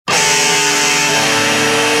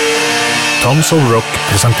Tons of Rock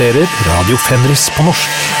presenterer Radio Fenris på norsk.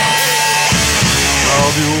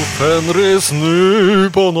 Radio Fenris, nu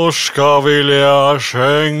på norska vil jeg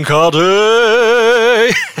skjenka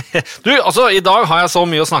deg. Du, altså, i dag har jeg så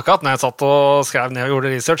mye å snakke at når jeg satt og skrev ned og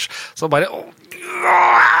gjorde research, så bare,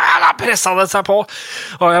 da presset det seg på.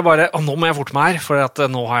 Og jeg bare, nå må jeg forte meg her, for at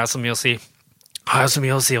nå har jeg så mye å si. Har jeg så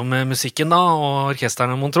mye å si om musikken da, og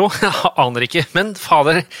orkesterne, mon tro? Jeg aner ikke, men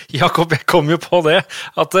fader, Jakob, jeg kom jo på det,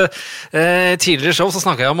 at tidligere show så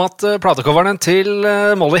snakket jeg om at platecoverne til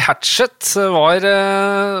Molly Hatchet var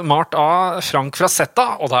malt av Frank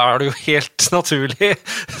Frazetta, og da er det jo helt naturlig,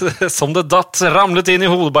 som det datt, ramlet inn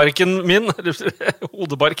i hodebarken min,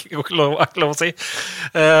 hodebark, er ikke lov å si,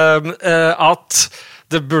 at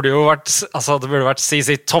det burde jo vært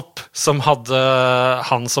CC Topp som hadde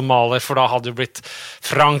han som maler, for da hadde jo blitt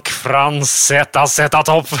Frank Frazetta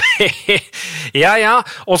Topp. Ja.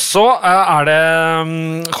 Og så er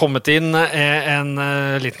det kommet inn en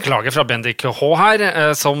liten klage fra Bendik H. her,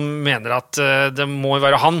 som mener at det må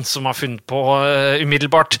være han som har funnet på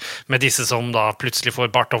umiddelbart med disse som da plutselig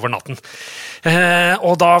får bart over natten.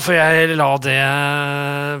 Og da får jeg la det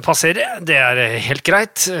passere. Det er helt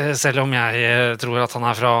greit, selv om jeg tror at han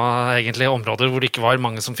er fra egentlig områder hvor det ikke var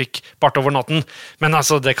mange som fikk bart over natten. Men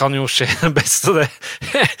altså, det kan jo skje det beste, det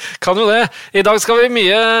kan jo det. I dag skal vi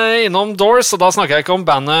mye innom Doors, og da snakker jeg ikke om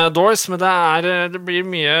bandet Doors, men det blir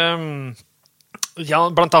mye... Ja,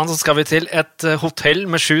 blant annet så skal vi til et hotell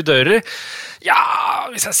med 7 dører. Ja,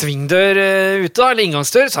 hvis jeg svingdør ute da, eller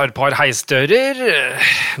inngangsdør, så har jeg et par heisdører.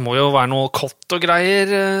 Må jo være noe kott og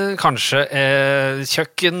greier. Kanskje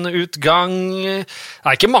kjøkkenutgang. Det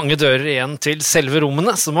er ikke mange dører igjen til selve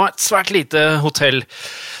rommene, som var et svært lite hotell,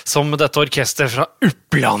 som dette orkester fra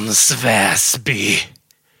Upplands Väsby.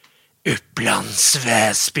 Upplands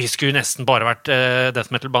Väsby skulle nesten bare vært death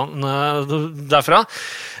metal-band derfra.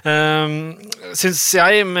 Synes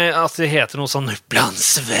jeg at det heter noe sånn Upplands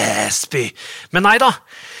Väsby. Men nei da.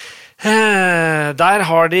 Der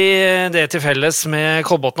har de det til felles med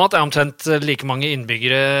Kolbotn at det er omtrent like mange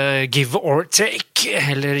innbyggere give or take,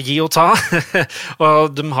 eller gi og ta.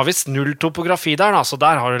 Og de har vist null topografi der, da, så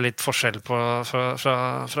der har det litt forskjell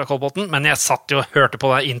fra Kolbotn. Men jeg satt jo og hørte på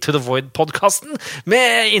det Into the Void-podcasten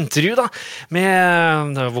med intervju da,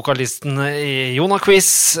 med vokalisten i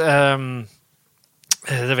Jonaquiz,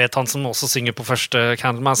 det vet han som også synger på første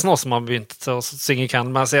Candlemassen, og som har begynt å synge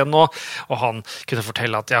Candlemass igjen nå, og han kunne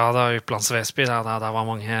fortelle at ja, det er Upplands Väsby, det var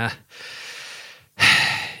mange...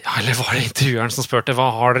 Ja, eller var det intervjueren som spørte, hva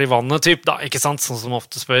har dere i vannet, typ, da, ikke sant, sånn som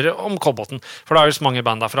ofte spør om Kolbotn, for det er jo så mange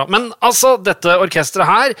band derfra. Men altså, dette orkestret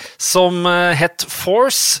her, som het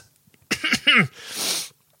Force,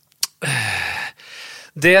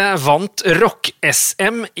 det vant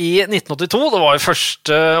Rock-SM i 1982, det var jo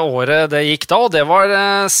første året det gikk da, og det var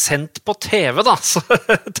sendt på TV da, så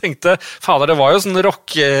jeg tenkte, fader, det var jo sånn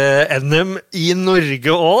rock-NM i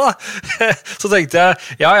Norge også, så tenkte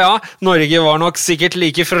jeg, ja, Norge var nok sikkert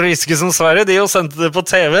like friske som Sverige, de jo sendte det på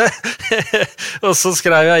TV, og så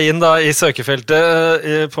skrev jeg inn da i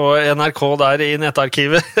søkefeltet på NRK der i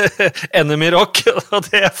nettarkivet, NM i rock, og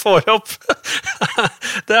det jeg får opp,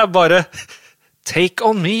 det er bare... Take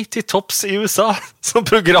On Me til topps i USA, som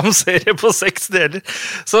programserie på 6 deler.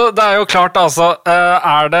 Så det er jo klart, altså,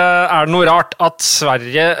 er det noe rart at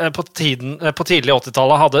Sverige på tidlig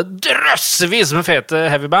 80-tallet hadde drøssevis med fete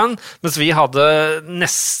heavyband, mens vi hadde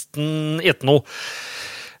nesten ikke noe.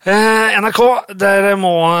 NRK, dere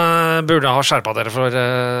burde ha skjerpet dere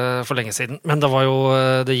for lenge siden, men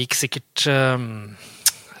det gikk sikkert...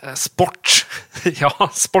 Sport. Ja,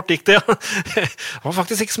 sport gikk det, ja. Det var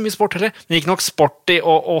faktisk ikke så mye sport heller. Det gikk nok sport i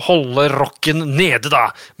å holde rocken nede da,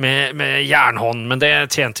 med jernhånd, men det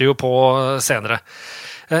tjente jo på senere.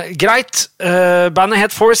 Greit, bandet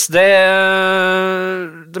het Force,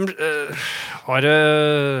 var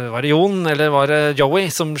det Jon, eller var det Joey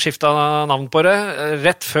som skiftet navn på det,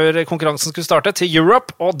 rett før konkurransen skulle starte, til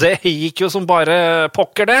Europe, og det gikk jo som bare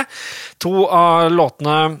pokker det. 2 av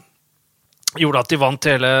låtene gjorde at de vant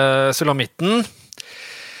hele Sulamitten.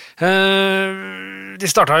 De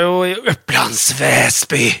startet jo i Upplands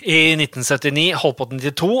Väsby i 1979, holdt på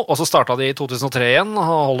 92, og så startet de i 2003 igjen, og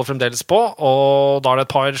holder fremdeles på, og da er det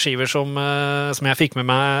et par skiver som jeg fikk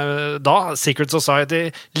med meg da. Secret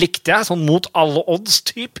Society likte jeg, sånn mot alle odds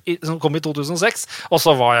typ, som kom i 2006, og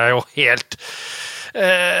så var jeg jo helt...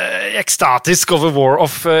 ekstatisk over War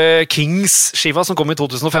of Kings-skiva som kom i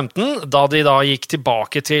 2015, da de da gikk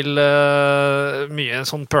tilbake til mye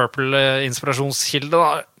sånn Purple-inspirasjonskilde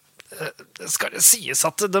da. skal det sies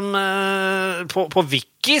at på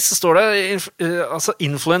Wiki så står det altså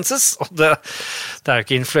influences, og det jo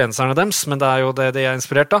ikke influenserne deres, men det jo det de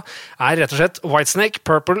inspirert av, rett og slett Whitesnake,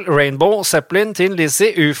 Purple, Rainbow, Zeppelin, Tin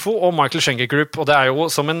Lizzy, UFO og Michael Schenker Group, og det jo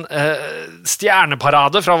som en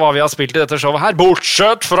stjerneparade fra hva vi har spilt i dette showet her,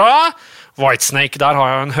 bortsett fra Whitesnake. Der har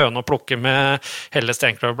jeg en høne å plukke med Helle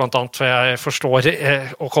Steinkløv blant annet, for jeg forstår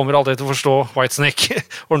og kommer aldri til å forstå Whitesnake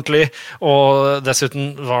ordentlig, og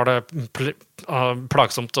dessuten var det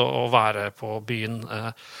plagsomt å være på byen,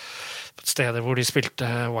 steder hvor de spilte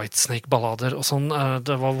Whitesnake-ballader og sånn.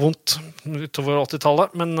 Det var vondt utover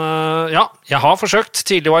 80-tallet, men ja, jeg har forsøkt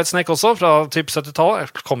tidlig Whitesnake også, fra typ 70-tallet.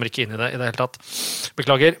 Jeg kommer ikke inn i det hele tatt.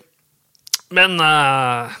 Beklager. Men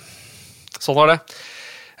sånn var det.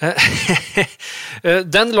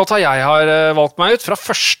 Den låta jeg har valgt meg ut fra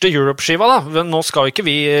første Europe-skiva da. Nå skal ikke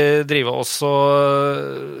vi drive oss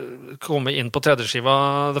og komme inn på tredje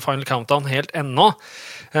skiva The Final Countdown helt ennå.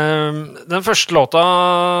 Den første låta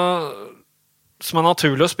som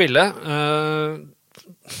naturlig å spille,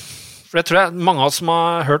 for det tror jeg mange av oss som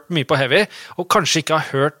har hørt mye på Heavy og kanskje ikke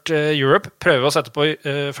har hørt Europe, prøver å sette på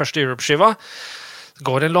første Europe-skiva.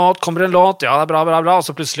 Går en låt, kommer en låt, ja, det bra, og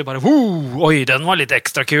så plutselig bare, oi, den var litt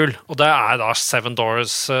ekstra kul, og det da Seven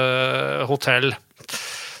Doors Hotel.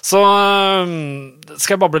 Så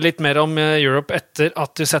skal jeg bable litt mer om Europe etter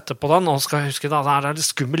at du setter på den, og skal jeg huske da, det litt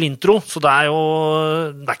skummel intro, så det jo,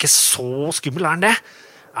 det ikke så skummel, den det?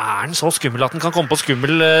 Den så skummel at den kan komme på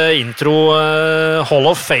skummel intro Hall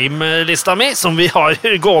of Fame-lista mi, som vi har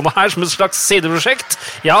gående her som et slags sideprosjekt.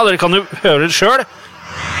 Ja, dere kan jo høre det selv.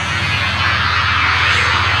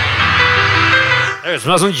 Det høres ut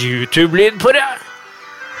som det sånn YouTube-lyd på det.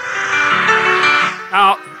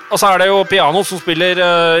 Ja, og så det jo piano som spiller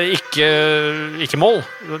ikke moll.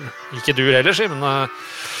 Ikke du heller, si, men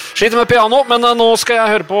sliter med piano. Men nå skal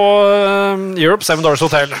jeg høre på Europe, Seven Doors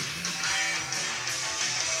Hotel.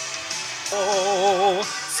 Oh,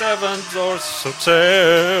 Seven Doors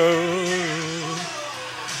Hotel.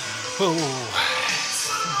 Oh.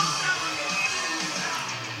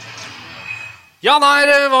 Ja,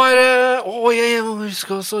 der var jeg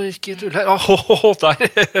husker også ikke tull her. Der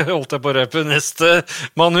holdt jeg på å røpe neste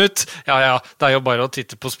mann ut. Ja, det jo bare å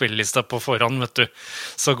titte på spillelista på forhånd, vet du.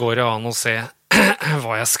 Så går det an å se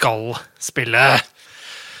hva jeg skal spille.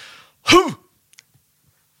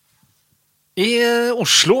 I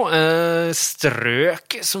Oslo,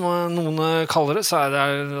 strøk som noen kaller det, så det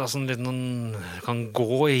altså en liten, kan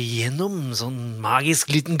gå igjennom sånn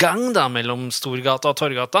magisk liten gang da, mellom Storgata og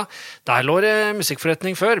Torgata. Der lå det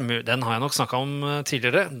musikkforretning før, den har jeg nok snakket om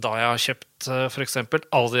tidligere, da jeg har kjøpt for eksempel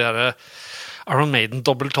alle de der Iron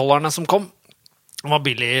Maiden-dobbelttollerne som kom. Det var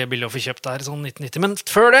billig å få kjøpt der, sånn 1990. Men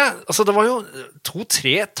før det, altså det var jo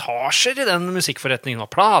 2-3 etasjer i den musikkforretningen. Det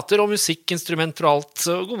var plater og musikkinstrumenter og alt,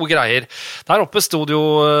 gode greier. Der oppe stod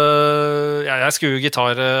jo, jeg skulle jo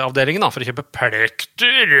gitaravdelingen da, for å kjøpe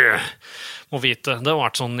plekter, må vite. Det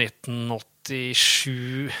var sånn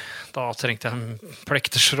 1987, da trengte jeg en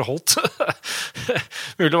plekter så holdt.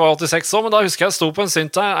 Mulig det var 86 også, men da husker jeg sto på en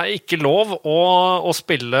synt der. Det ikke lov å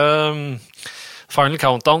spille Final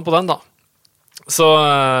Countdown på den da. Så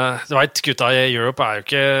du vet, gutta i Europe jo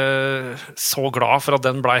ikke så glad for at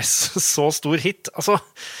den ble så stor hit. Altså,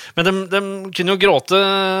 men de kunne jo gråte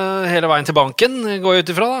hele veien til banken, går jeg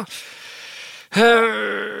ut ifra da.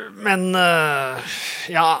 Men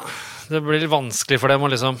ja, det blir litt vanskelig for dem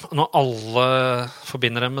å liksom, når alle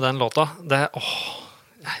forbinder dem med den låta,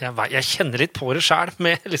 jeg kjenner litt på det selv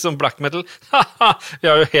med liksom black metal. Vi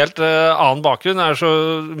har jo helt annen bakgrunn. Det så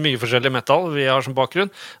mye forskjellig metal vi har som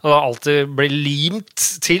bakgrunn. Og det har alltid blitt limt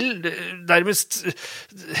til, dermest,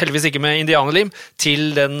 heldigvis ikke med indianerlim,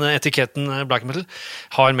 til den etiketten black metal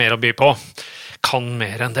har mer å by på. Kan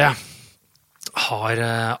mer enn det. Har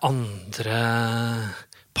andre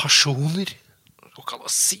personer. Hva kan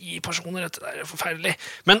man si personer? Dette forferdelig.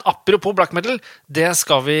 Men apropos black metal, det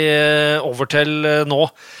skal vi over til nå.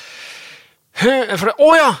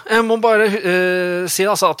 Jeg må bare si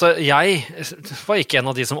altså, at jeg var ikke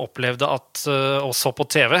en av de som opplevde at og så på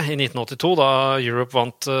TV i 1982, da Europe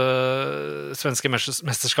vant svenske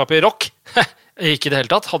mesterskapet i rock. Ikke i det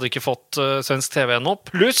hele tatt, hadde ikke fått svensk TV ennå,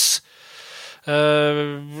 pluss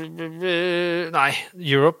nei,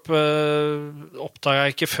 Europe oppdaget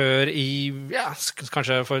jeg ikke før i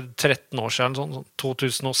kanskje for 13 år siden, sånn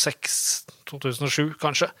 2006-2007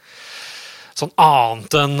 kanskje. Sånn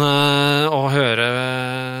annet enn å høre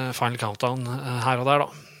Final Countdown her og der da.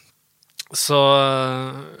 Så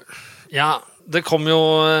ja, det kom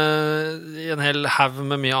jo i en hel hav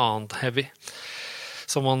med mye annet heavy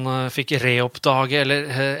som man fikk reoppdage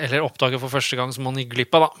eller oppdage for første gang som man gikk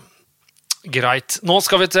glipp av da. Greit. Nå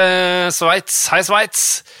skal vi til Sveits. Hei,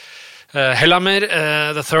 Sveits. Hellhammer,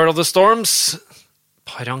 The Third of the Storms,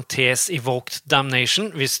 parentes Evoked Damnation.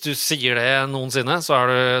 Hvis du sier det noensinne, så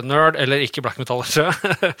du nerd eller ikke black metaller, tror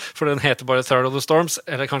jeg. For den heter bare Third of the Storms,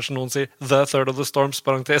 eller kanskje noen sier The Third of the Storms,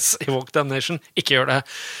 parentes Evoked Damnation. Ikke gjør det.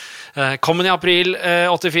 Kommer i april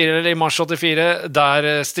 84, eller i mars 84,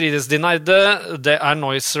 der strides de nerde. Det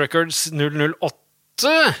Noise Records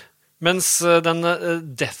 008, mens den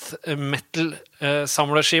death metal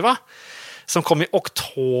samlerskiva, som kom i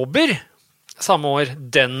oktober samme år,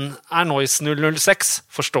 den Noise 006,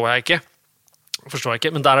 forstår jeg ikke,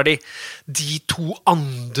 men der de to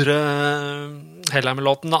andre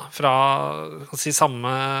Hellhammer-låten da, fra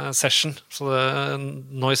samme session, så det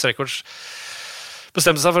Noise Records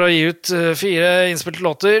bestemte seg for å gi ut 4 innspilte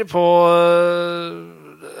låter på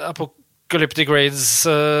Apocalyptic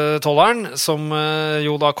Raids-tolleren, som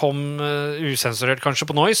jo da kom usensurert kanskje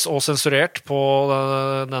på Noise, og sensurert på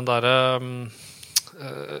den der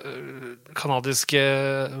kanadiske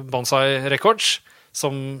Bonsai Records,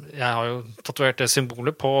 som jeg har jo tatovert det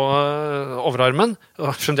symbolet på overarmen,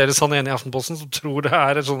 og fremdeles han enig i Aftenposten som tror det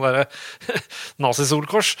et sånn der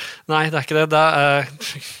nazisolkors. Nei, det ikke det.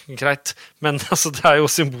 Det greit. Men altså, det jo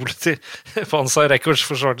symbolet til Bonsai Records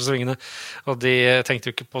for svarte svingene, og de tenkte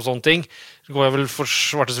jo ikke på sånne ting. Så går jeg vel for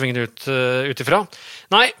svarte svingene ut ifra.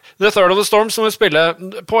 Nei, The Third of the Storm som vi spiller.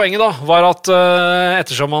 Poenget da var at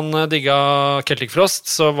ettersom man digget Celtic Frost,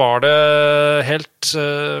 så var det helt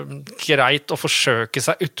greit å forsøke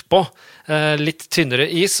seg utpå litt tynnere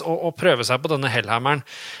is og prøve seg på denne Hellhammeren.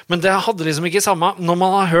 Men det hadde liksom ikke samme. Når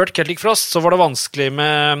man har hørt Celtic Frost, så var det vanskelig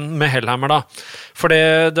med Hellhammer da. For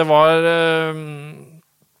det var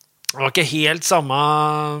ikke helt samme.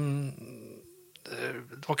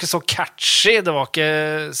 Det var ikke så catchy, det var ikke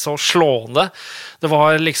så slående. Det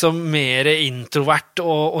var liksom mer introvert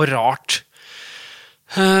og rart.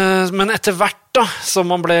 Men etter hvert da, som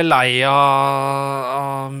man ble lei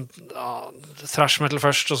av thrash metal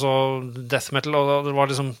først, og så death metal, og det var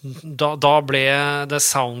liksom, da ble det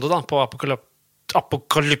soundet da, på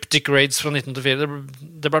Apocalyptic Raids fra 1984,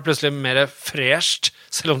 det ble plutselig mer fresht,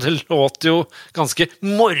 selv om det låt jo ganske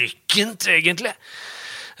morkent egentlig.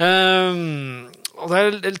 Og da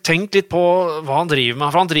har jeg tenkt litt på hva han driver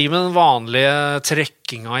med, for han driver med den vanlige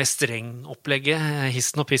trekkinga i strengopplegget,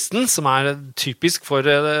 histen og pisten, som typisk for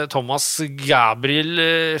Thomas Gabriel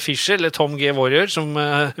Fischer, eller Tom G. Warrior, som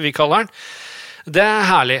vi kaller han. Det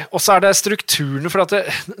herlig. Og så det strukturene, for at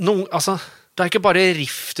det ikke bare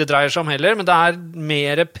riff det dreier seg om heller, men det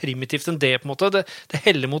mer primitivt enn det på en måte. Det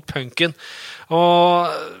heller mot punken. Og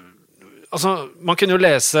altså, man kunne jo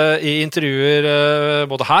lese i intervjuer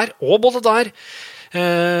både her og både der,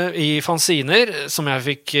 i fanziner, som jeg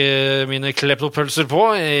fikk mine kleptopølser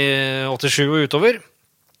på i 87 og utover,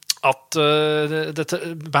 at dette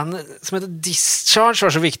bandet som heter Discharge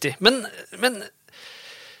var så viktig. Men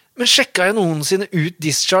sjekket jeg noensinne ut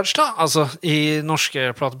Discharge da? Altså, i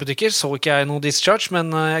norske platebutikker så ikke jeg noe Discharge,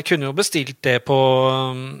 men jeg kunne jo bestilt det på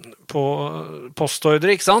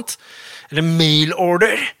postordre, ikke sant? Eller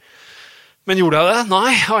mailorder. Men gjorde jeg det?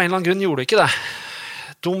 Nei, av en eller annen grunn gjorde jeg ikke det.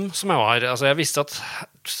 Dum som jeg var. Altså, jeg visste at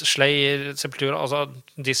Slayer, Sepultura, altså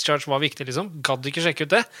Discharge var viktig, liksom. Gadd ikke sjekke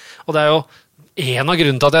ut det. Og det jo en av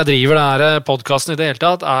grunnen til at jeg driver denne podcasten i det hele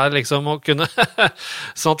tatt, liksom å kunne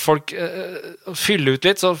sånn at folk fylle ut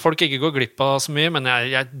litt, så folk ikke går glipp av så mye, men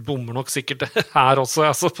jeg bommer nok sikkert her også,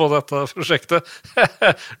 altså, på dette prosjektet.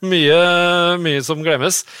 mye som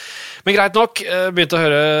glemmes. Men greit nok, begynte å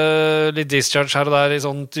høre litt Discharge her og der i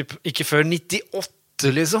sånn typ, ikke før 98,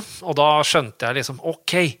 liksom. Og da skjønte jeg liksom,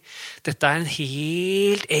 ok, dette en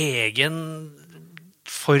helt egen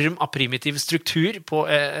form av primitiv struktur på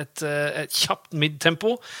et kjapt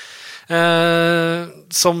midtempo,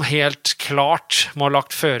 som helt klart må ha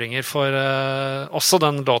lagt føringer for også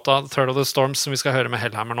den låta Third of the Storms som vi skal høre med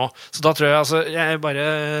Hellhammer nå. Så da tror jeg, altså, jeg bare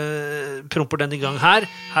promper den i gang her.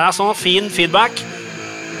 Her sånn fin feedback.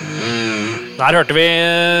 Der hørte vi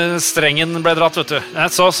strengen ble dratt, vet du.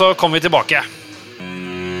 Så kom vi tilbake.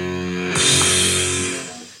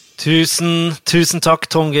 Tusen takk,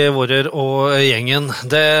 Tom G. Warrior og gjengen.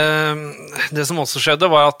 Det som også skjedde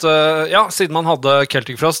var at, ja, siden man hadde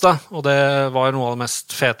Celtic Frost da, og det var noe av det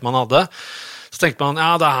mest fete man hadde, så tenkte man,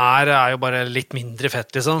 ja, det her jo bare litt mindre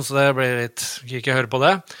fett, liksom, så det ble litt, ikke høre på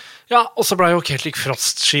det. Ja, og så ble jo Celtic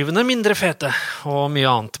Frost-skivene mindre fete, og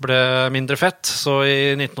mye annet ble mindre fett, så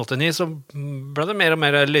i 1989 så ble det mer og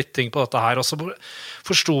mer lytting på dette her, og så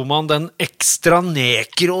forstod man den ekstra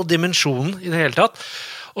nekro-dimensjonen i det hele tatt.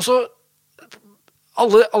 Og så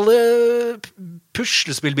alle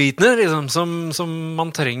puslespillbitene liksom, som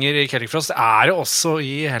man trenger i Celtic Frost det jo også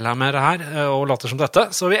i Hellhammer her, og låter som dette.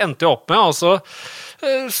 Så vi endte jo opp med å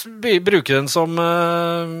bruke den som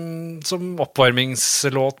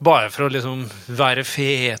oppvarmingslåt, bare for å liksom være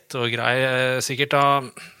fet og grei. Sikkert da,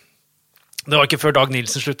 det var ikke før Dag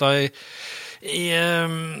Nilsen slutta i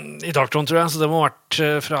Darkthrone, tror jeg, så det må ha vært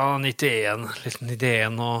fra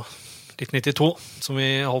 1991 og 1992 som vi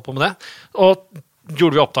holdt på med det. Og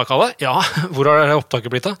gjorde vi opptak av det? Ja. Hvor har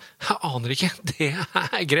opptaket blitt da? Jeg aner ikke. Det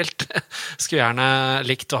grelt. Skulle gjerne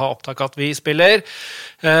likt å ha opptak at vi spiller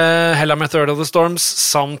Hellhammer Third of the Storms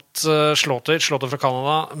samt Slaughter fra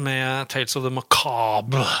Canada med Tales of the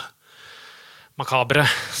Macabre. Macabre,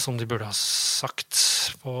 som de burde ha sagt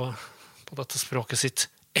på dette språket sitt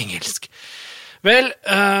engelsk. Vel,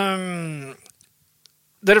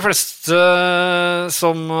 dere fleste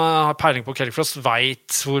som har peiling på Celtic Frost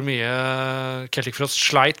vet hvor mye Celtic Frost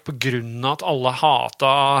sleit på grunn av at alle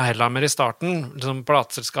hatet Hellhammer i starten. Liksom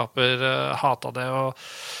plateselskaper hatet det,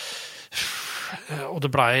 og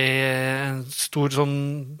det ble en stor sånn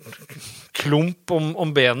klump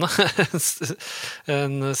om benet.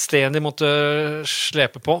 En sten de måtte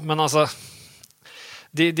slepe på, men altså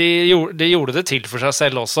De gjorde det til for seg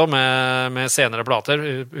selv også med senere plater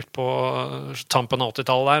ut på tampen av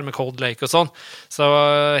 80-tallet der med Cold Lake og sånn. Så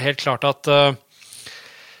helt klart at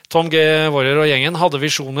Tom G. Warrior og gjengen hadde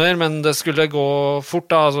visjoner, men det skulle gå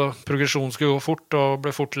fort da, altså progresjonen skulle gå fort og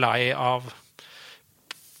ble fort lei av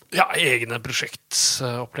egne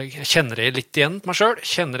prosjektopplegg. Jeg kjenner det litt igjen meg selv,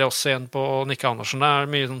 kjenner det også igjen på Nikke Andersen.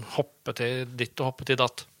 Det mye sånn hoppe til ditt og hoppe til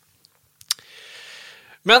datt.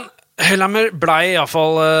 Men Hellhammer ble i hvert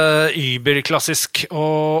fall überklassisk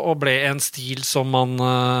og ble en stil som man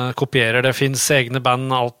kopierer. Det finnes egne band,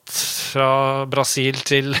 alt fra Brasil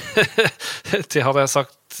til hadde jeg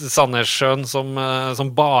sagt, Sandnessjøen,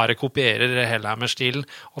 som bare kopierer Hellhammer-stilen.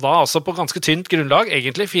 Og da altså på ganske tynt grunnlag,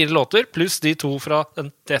 egentlig 4 låter, pluss de 2 fra den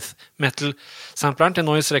death metal-sampleren til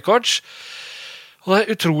Noise Records. Og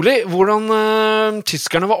det utrolig hvordan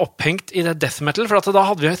tyskerne var opphengt i det death metal, for da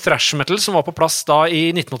hadde vi thrash metal som var på plass da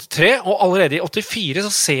i 1983, og allerede i 84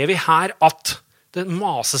 så ser vi her at det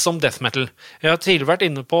mases om death metal. Jeg har tidligere vært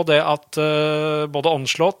inne på det at både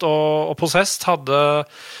Onslaught og Possessed hadde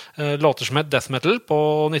låter som het death metal på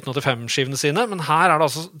 1985-skivene sine, men her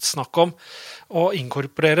det altså snakk om å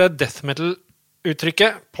inkorporere death metal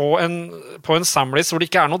uttrykket på en samlist hvor det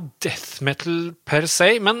ikke noe death metal per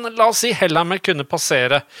se, men la oss si Hellhammer kunne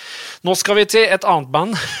passere. Nå skal vi til et annet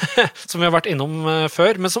band som vi har vært innom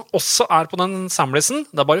før, men som også på den samlisten.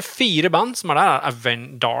 Det bare 4 band som der.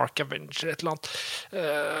 Dark Avenger, et eller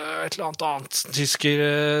annet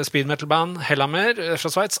tysker speed metal band, Hellhammer fra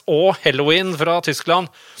Sveits, og Helloween fra Tyskland.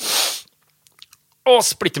 Og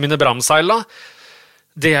Splitter mine Bramseil da.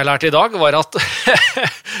 Det jeg lærte i dag var at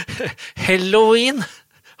Helloween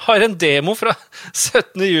har en demo fra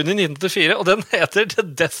 17. juni 1984, og den heter The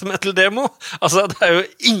Death Metal Demo. Altså, det jo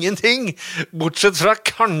ingenting, bortsett fra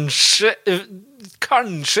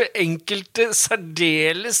kanskje enkelte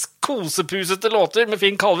særdeles kosepusete låter med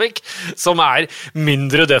Finn Kalvik, som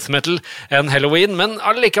mindre death metal enn Helloween, men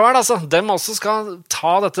allikevel, altså, dem også skal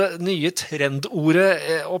ta dette nye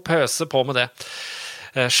trendordet og pøse på med det.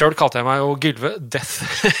 Selv kalte jeg meg jo Gylve Death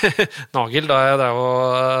Nagel da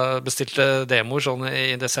jeg bestilte demoer sånn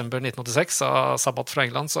i desember 1986 av Sabbat fra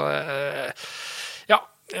England, så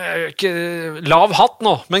ikke lav hatt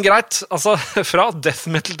nå, men greit. Altså, fra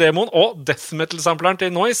death metal-demoen og death metal-sampleren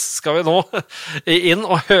til Noise skal vi nå inn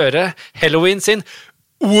og høre Helloween sin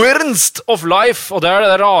Wernst of Life, og det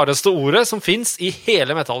det rareste ordet som finnes i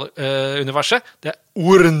hele metal-universet. Det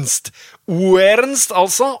Wernst. Wernst,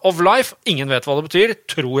 altså, of Life. Ingen vet hva det betyr,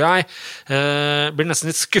 tror jeg. Blir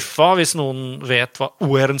nesten litt skuffa hvis noen vet hva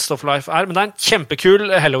Wernst of Life men det en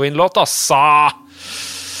kjempekul Halloween-låt, altså.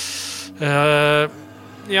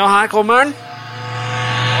 Ja, her kommer den.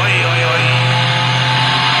 Oi.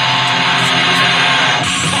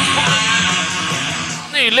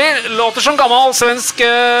 Nydelig, låter som gammel svensk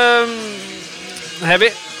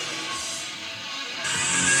heavy.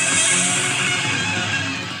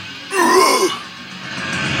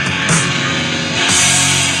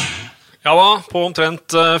 Ja da, på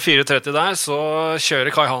omtrent 4.30 der så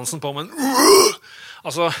kjører Kai Hansen på med en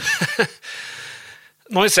altså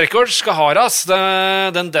Noise Records skal ha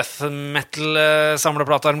den death metal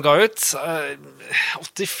samleplata de ga ut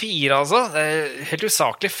 84 altså, helt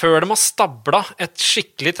usaklig før de har stablet et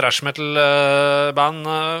skikkelig trash metal band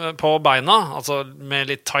på beina, altså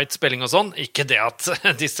med litt tight spilling og sånn, ikke det at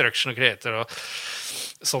Destruction og Creator og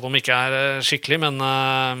så de ikke skikkelig, men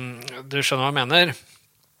du skjønner hva jeg mener.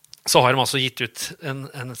 så har de altså gitt ut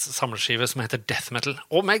en samleskive som heter Death Metal,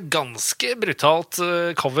 og med ganske brutalt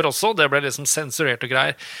cover også. Det ble liksom sensurert og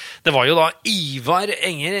greier. Det var jo da Ivar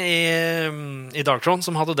Enger i Darkthrone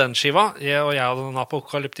som hadde den skiva, og jeg hadde den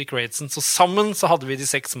Apocalyptic Raidsen, så sammen så hadde vi de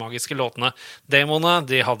 6 magiske låtene. Demoene,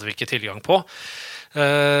 de hadde vi ikke tilgang på,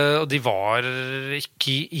 og de var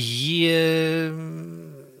ikke i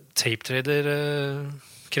Tape Trader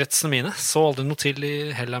kretsene mine, så aldri noe til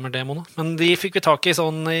i Hellhammer-demoene. Men de fikk vi tak i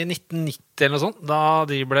sånn i 1990 eller noe sånt, da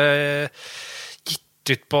de ble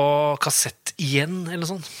gitt ut på kassett igjen, eller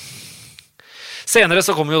noe sånt. Senere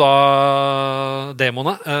så kom jo da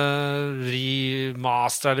demoene,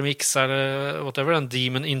 remaster eller mix eller whatever, den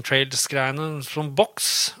Demon Entrails-greiene som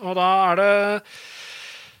box, og da det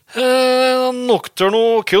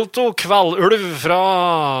Nocturno Culto Kvalulv fra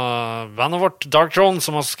bandet vårt Darkthrone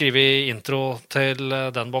som har skrivet intro til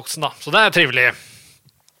den boksen da. Så det trivelig.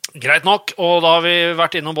 Greit nok, og da har vi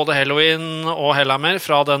vært innom både Halloween og Hellhammer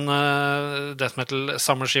fra den Death Metal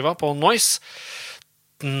samlerskiva på Noise.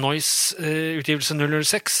 Noise utgivelse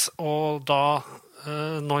 006, og da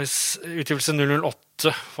Noise utgivelse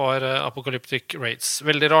 008 for Apocalyptic Raids.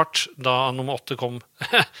 Veldig rart, da nummer 8 kom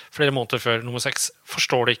flere måneder før nummer 6.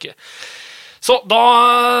 Forstår det ikke. Så da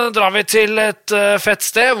drar vi til et fett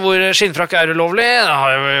sted hvor skinnfrakk ulovlig. Det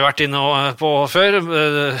har vi vært inne på før.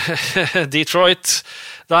 Detroit.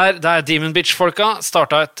 Der Demon Bitch-folka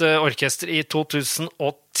startet et orkester i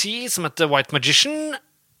 2010 som heter White Magician.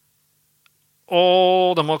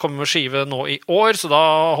 Og de må komme med skive nå i år, så da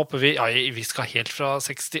hopper vi, vi skal helt fra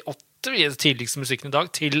 68, vi den tidligste musikken i dag,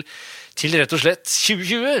 til rett og slett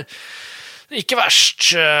 2020. Ikke verst.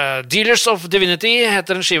 Dealers of Divinity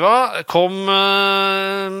heter den skiva. Kom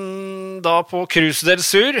da på Cruz del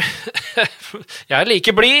Sur. Jeg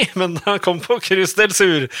like blid, men den kom på Cruz del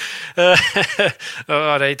Sur.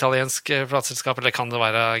 Var det italiensk plateselskap, eller kan det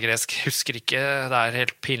være gresk? Husker ikke. Det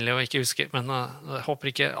helt pinlig å ikke huske, men jeg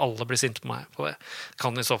håper ikke alle blir sinte på meg på det.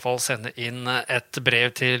 Kan i så fall sende inn et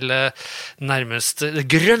brev til nærmeste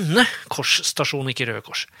Grønne Kors-stasjon, ikke Røde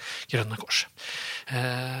Kors. Grønne Kors.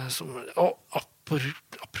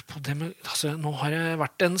 Apropos det med, altså, nå har det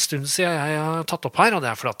vært en stund siden jeg har tatt opp her, og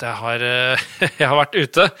det fordi at jeg har vært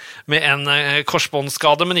ute med en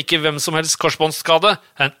korsbåndskade, men ikke hvem som helst korsbåndskade,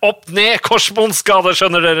 en opp-ned korsbåndskade,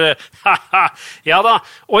 skjønner dere? Ja da,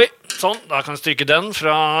 oi, sånn, da kan jeg stryke den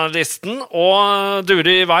fra listen, og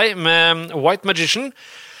dure i vei med White Magician.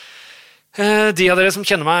 De av dere som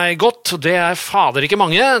kjenner meg godt, og det fader ikke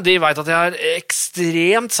mange, de vet at jeg har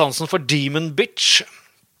ekstremt sansen for Demon Bitch.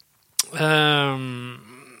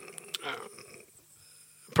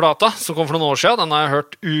 Plata som kom for noen år siden, den har jeg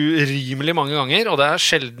hørt urimelig mange ganger, og det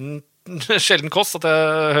sjelden kost at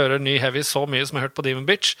jeg hører ny heavy så mye som jeg har hørt på Demon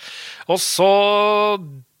Bitch. Og så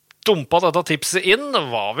dumpa dette tipset inn. Det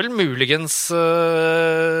var vel muligens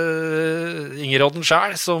Inger Odden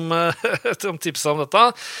selv som tipset om dette.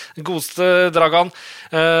 Godeste Dragan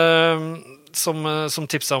som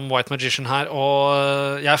tipset om White Magician her.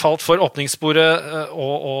 Og jeg falt for åpningssporet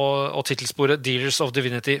og titelsporet Dealers of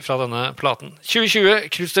Divinity fra denne platen.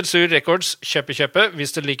 2020, Cruz del Sur Records, kjøpe,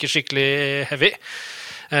 hvis du liker skikkelig heavy.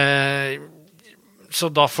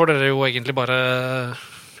 Så da får dere jo egentlig bare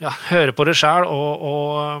høre på det selv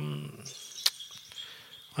og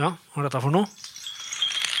hva er dette for noe?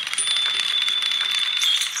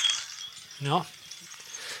 Ja,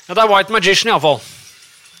 det White Magician i alle fall.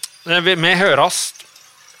 Vi høres.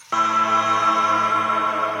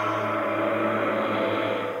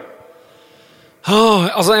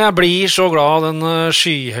 Altså, jeg blir så glad av den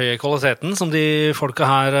skyhøye kvaliteten som de folka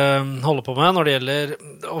her holder på med når det gjelder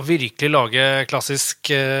å virkelig lage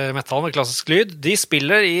klassisk metal med klassisk lyd. De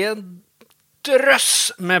spiller i en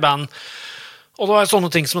drøss med band. Og det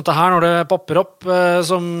sånne ting som dette her, når det popper opp,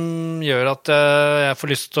 som gjør at jeg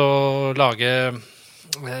får lyst til å lage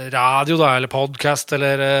radio da, eller podcast,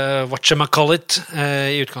 eller whatchamacallit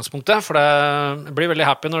i utgangspunktet, for det blir veldig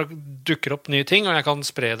happy når det dukker opp nye ting, og jeg kan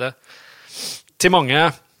spre det til mange.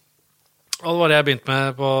 Og det var det jeg begynte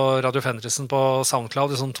med på Radio Fenrisen på SoundCloud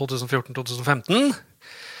i sånn 2014-2015.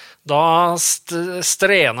 Da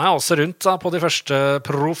strenet jeg også rundt da, på de første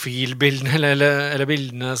profilbildene, eller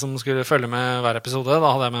bildene som skulle følge med hver episode.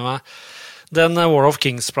 Da hadde jeg med meg den War of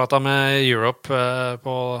Kings-plata med Europe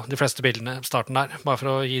på de fleste bildene, starten der, bare for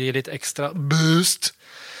å gi litt ekstra boost.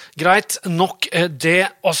 Greit, nok det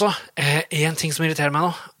også. En ting som irriterer meg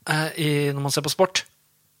nå, når man ser på sport.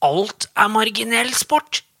 Alt marginell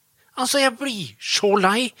sport. Altså, jeg blir så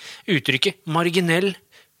lei uttrykket marginell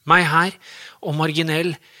meg her, og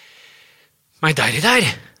marginell meg der.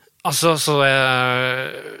 Altså, så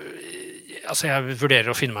altså jeg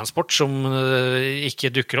vurderer å finne meg en sport som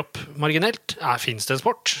ikke dukker opp marginelt. Finnes det en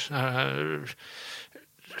sport?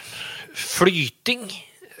 Flyting,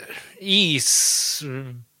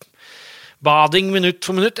 bading minutt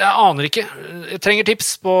for minutt, jeg aner ikke. Jeg trenger tips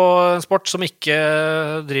på en sport som ikke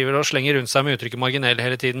driver og slenger rundt seg med uttrykket marginell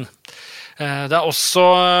hele tiden. Det også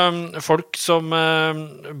folk som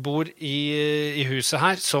bor i huset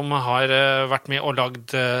her, som har vært med og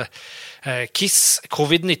lagd KISS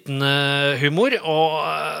COVID-19-humor, og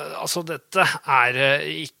altså dette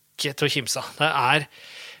ikke til å kimse av.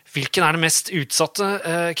 Hvilken den mest utsatte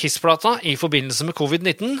KISS-plata i forbindelse med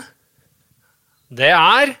COVID-19? Det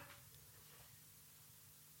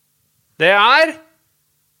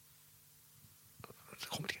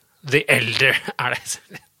kommer ikke. The Elder det.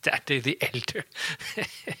 Det The Elder.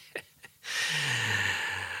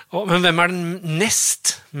 Men hvem den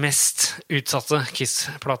nest mest utsatte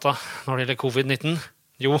KISS-plata når det gjelder COVID-19?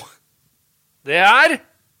 Jo, det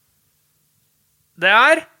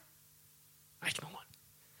ikke noe.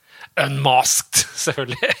 Unmasked,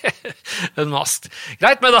 selvfølgelig. Unmasked.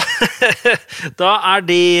 Greit, men da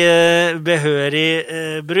de behørig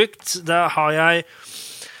brukt. Da har jeg...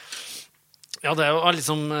 Ja, det jo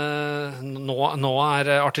liksom... Nå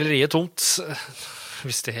artilleriet tomt,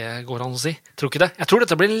 hvis det går an å si. Tror ikke det. Jeg tror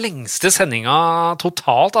dette blir den lengste sendinga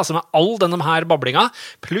totalt, altså med all denne her bablinga,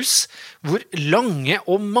 pluss hvor lange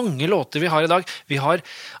og mange låter vi har i dag. Vi har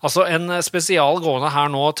altså en spesial gående her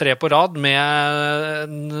nå 3 på rad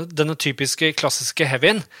med denne typiske klassiske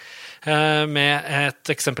heavyen, med et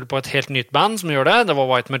eksempel på et helt nytt band som gjør det. Det var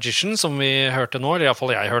White Magician som vi hørte nå, eller i hvert fall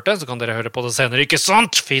jeg hørte, så kan dere høre på det senere, ikke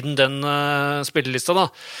sant? Finn den spillelista da.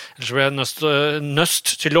 Ellers blir jeg nøst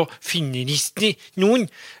til å finne listen i noen.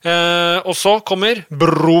 Og så kommer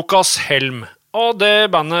Brokas Helm. Og det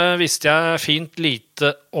bandet visste jeg fint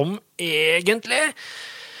lite om egentlig.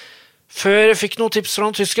 Før jeg fikk noen tips fra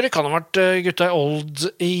noen tyskere, kan ha vært gutta i Old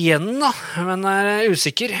igjen da, men jeg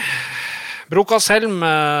usikker. Brokas Helm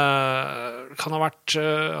kan ha vært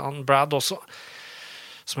han Brad også,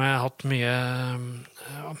 som jeg har hatt mye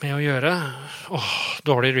med å gjøre.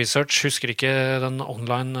 Dårlig research, husker ikke den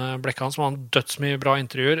online blekka han, som har dødsmye bra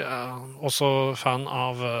intervjuer. Også fan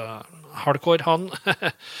av hardcore, han.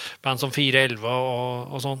 Band som 411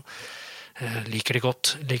 og sånn. Liker det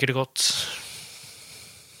godt.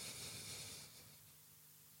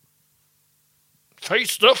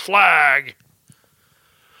 Face the flag!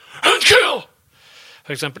 And kill!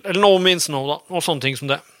 For eksempel. Eller No Means No da. Og sånne ting som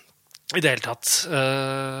det. I det hele tatt.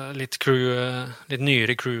 Litt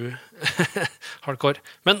nyere crew. Hardcore.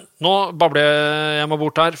 Men nå babler jeg meg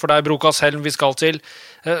bort her, for det Brokas Helm vi skal til.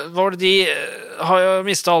 De har jo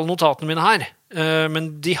mistet alle notatene mine her.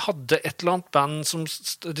 Men de hadde et eller annet band som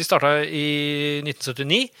de startet i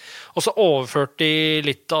 1979, og så overførte de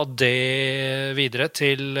litt av det videre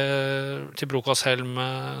til Brokas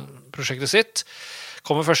Helm-prosjektet sitt.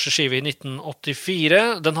 Kommer første skive i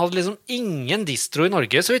 1984. Den hadde liksom ingen distro i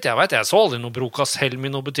Norge, så vidt jeg vet. Jeg så aldri noe Brokas Helm i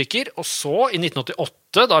noen butikker. Og så, i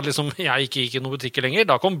 1988, da liksom jeg ikke gikk i noen butikker lenger,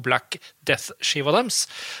 da kom Black Death-skiva deres.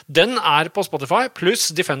 Den på Spotify, pluss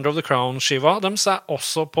Defender of the Crown-skiva deres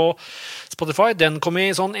også på Spotify. Den kom i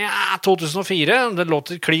sånn 2004. Det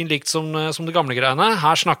låter clean likt som det gamle greiene.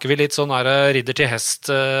 Her snakker vi litt sånn ridder til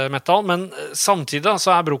hest-metal, men samtidig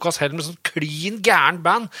så Brokas Helm en sånn clean gæren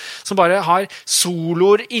band, som bare har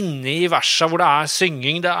soloer inne i versa hvor det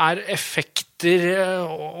synging, det effekter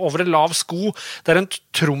over en lav sko. Det en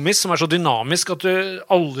trommis som så dynamisk at du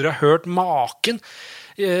aldri har hørt maken.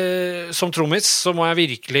 Som trommis så må jeg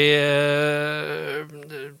virkelig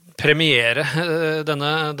premiere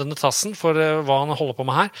denne tassen for hva han holder på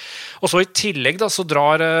med her. Og så i tillegg da, så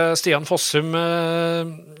drar Stian Fossum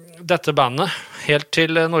dette bandet helt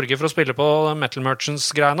til Norge for å spille på Metal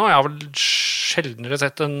Merchants-greiene, og jeg har vel sjeldnere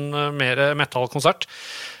sett en mer metal-konsert.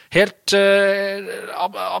 Helt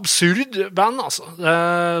absurd band, altså.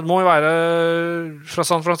 Det må jo være fra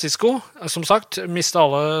San Francisco, som sagt. Mistet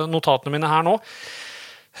alle notatene mine her nå.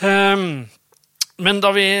 Men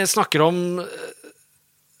da vi snakker om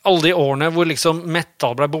alle de årene hvor liksom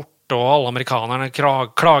metal ble borte, og alle amerikanerne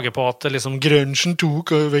klager på at liksom grunchen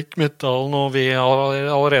tok vekk metallen, og vi har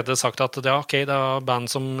allerede sagt at det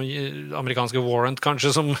band som amerikanske Warrant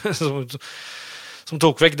kanskje som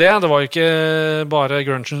tok vekk det. Det var ikke bare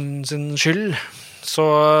grunchen sin skyld.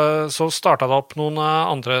 Så startet det opp noen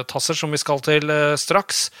andre tasser som vi skal til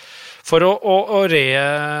straks, for å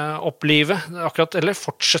reopplive akkurat, eller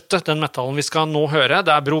fortsette den metallen vi skal nå høre.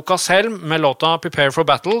 Det Brokas Helm med låta Prepare for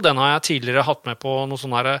Battle. Den har jeg tidligere hatt med på noen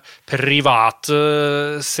sånne private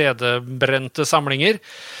CD-brente samlinger.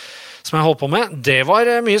 som jeg holdt på med. Det var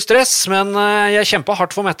mye stress, men jeg kjempet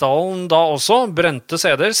hardt for metallen da også. Brente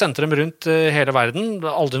CD-er, sendte dem rundt hele verden.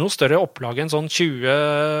 Aldri noe større opplag enn sånn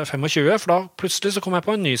 20-25, for da plutselig så kom jeg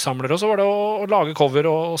på en ny samler, og så var det å lage cover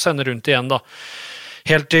og sende rundt igjen da.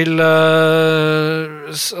 Helt til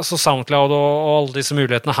altså SoundCloud og alle disse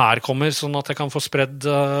mulighetene her kommer, sånn at jeg kan få spredd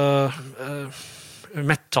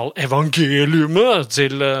metal-evangeliumet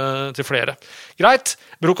til flere. Greit,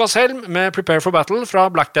 Brokas Helm med Prepare for Battle fra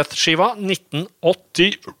Black Death-skiva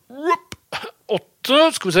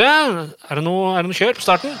 1988. Skal vi se, er det noe kjør på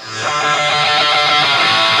starten?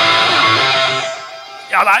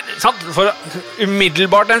 Ja, det er sant, for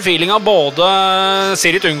umiddelbart en feeling av både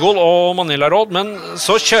Sirit Ungol og Manila Road, men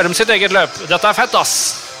så kjører de sitt eget løp. Dette er fett, ass!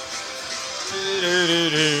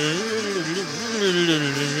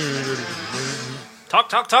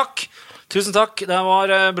 Takk. Tusen takk. Det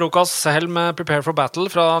var Brokas Helm med Prepare for Battle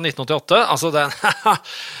fra 1988. Altså,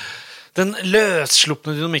 den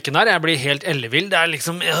løsslupne dynamikken der, jeg blir helt ellevill. Det er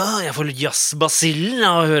liksom, jeg får jazzbasillen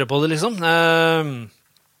av å høre på det, liksom.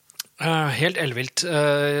 Helt ellevilt.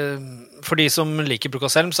 For de som liker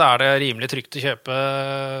Brokas Helm, så er det rimelig trygt å kjøpe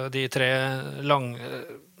de 3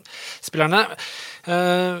 langspillerne.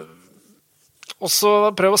 Og så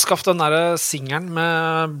prøv å skaffe den der singeren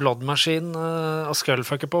med Blood Machine og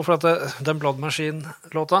Skullfucker på, for at den Blood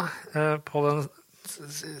Machine-låta på den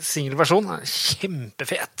singelversjonen er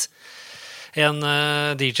kjempefet. En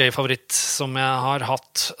DJ-favoritt som jeg har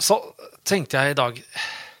hatt. Så tenkte jeg i dag,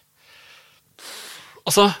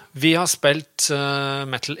 altså, vi har spilt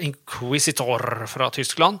Metal Inquisitor fra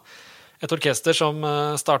Tyskland, et orkester som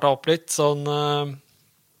startet opp litt sånn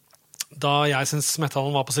da jeg synes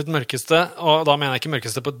metallen var på sitt mørkeste, og da mener jeg ikke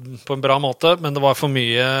mørkeste på en bra måte, men det var for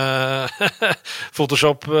mye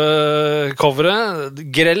Photoshop-coveret,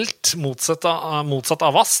 grelt, motsatt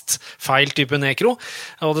av vast, feil type nekro,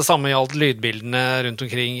 og det samme gjaldt lydbildene rundt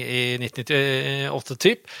omkring i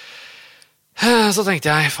 1998-typ. Så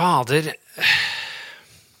tenkte jeg, fader,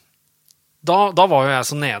 da var jo jeg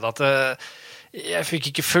så nede at jeg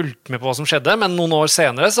fikk ikke fulgt med på hva som skjedde, men noen år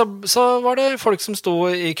senere så var det folk som sto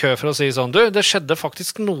i kø for å si sånn, det skjedde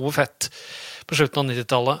faktisk noe fett på slutten av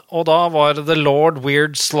 90-tallet, og da var The Lord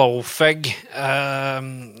Weird Slowfeg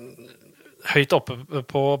høyt oppe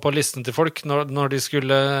på listen til folk når de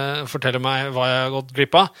skulle fortelle meg hva jeg har gått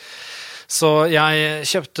glipp av. Så jeg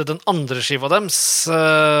kjøpte den andre skiva deres,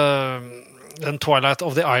 den Twilight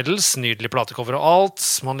of the Idols, nydelig platecover og alt.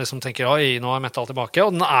 Man liksom tenker, oi, nå er metal tilbake.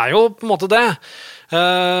 Og den er jo på en måte det.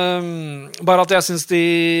 Bare at jeg synes de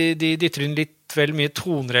dytter inn litt vel mye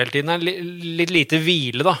toner hele tiden. Litt lite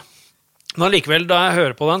hvile, da. Men likevel, da jeg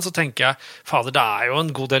hører på den, så tenker jeg, fader, det er jo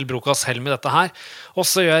en god del Brokas Helm i dette her. Og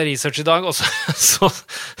så gjør jeg research i dag, og så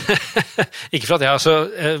ikke for at jeg har så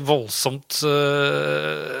voldsomt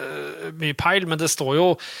mye peil, men det står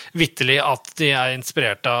jo vittelig at de er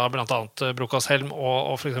inspirert av blant annet Brokas Helm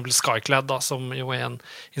og for eksempel Skyclad, da, som jo igjen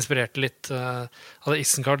inspirerte litt av det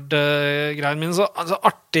Isengard-greien min. Så altså,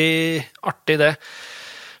 artig det.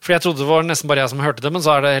 For jeg trodde det var nesten bare jeg som hørte det, men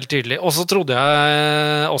så er det helt tydelig. Og så trodde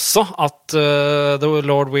jeg også at The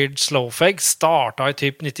Lord Weird Slowfeg startet i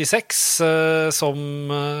typ 96, som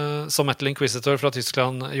Metal Inquisitor fra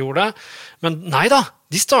Tyskland gjorde. Men nei da,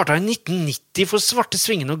 de startet i 1990 for Svarte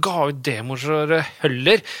Svingene og ga ut demoer så det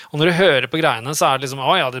høller. Og når du hører på greiene, så er det liksom,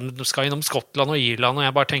 ja, de skal innom Skottland og Irland, og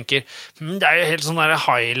jeg bare tenker, det er jo helt sånn der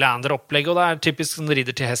Highlander-opplegg, og det er typisk sånn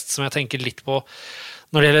ridder til hest som jeg tenker litt på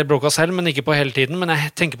når det gjelder Brokas Helm, men ikke på hele tiden. Men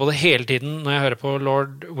jeg tenker på det hele tiden når jeg hører på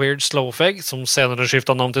Lord Weird Slowfeg, som senere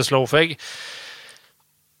skiftet navn til Slowfeg.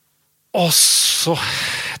 Og så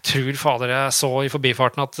tror fader jeg så i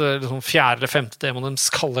forbifarten at liksom 4. eller 5. demonen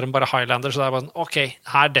kaller dem bare Highlander, så det er bare sånn, ok,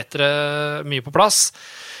 her detter det mye på plass.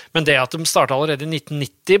 Men det at de startet allerede i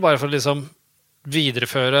 1990, bare for å liksom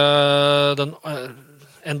videreføre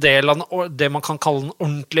en del av det man kan kalle den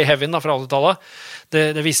ordentlige heavyen fra 80-tallet,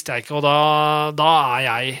 det visste jeg ikke, og da er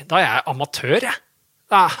jeg amatør, jeg.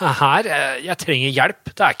 Jeg trenger hjelp.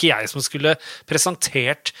 Det er ikke jeg som skulle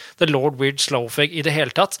presentert The Lord Weird Slowfeg i det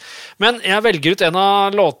hele tatt. Men jeg velger ut en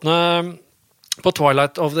av låtene på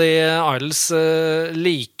Twilight of the Idols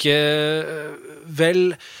like vel.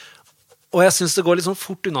 Og jeg synes det går litt sånn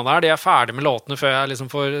fort unna der. De er ferdig med låtene før jeg liksom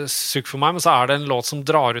får sukk for meg, men så er det en låt som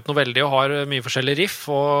drar ut noe veldig og har mye forskjellige riff,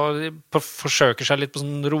 og forsøker seg litt på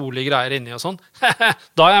sånn rolige greier inni og sånn.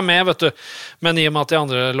 Da er jeg med, vet du. Men i og med at de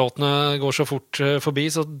andre låtene går så fort forbi,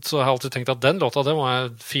 så har jeg alltid tenkt at den låta, det må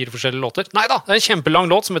være 4 forskjellige låter. Neida, det er en kjempelang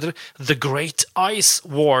låt som heter The Great Ice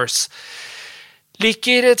Wars.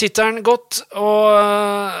 Liker tittelen godt, og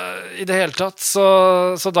i det hele tatt,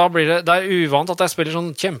 så da blir det er uvant at jeg spiller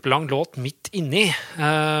sånn kjempelang låt midt inni,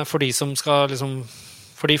 for de som skal liksom,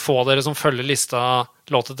 for de få dere som følger lista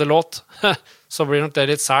låt etter låt, så blir nok det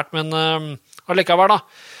litt sært, men allikevel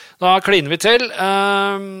da kliner vi til.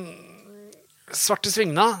 Svarte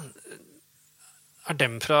Svingene,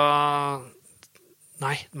 dem fra...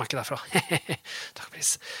 Nei, de ikke derfra. Takk,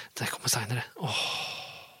 pris. Det kommer senere.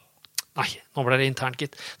 Nei, nå ble det internt,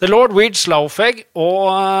 gitt. The Lord Weird Slowfeg og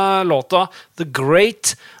låta The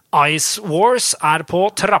Great Ice Wars på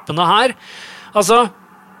trappene her. Altså,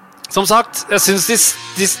 som sagt, jeg synes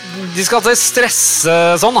de skal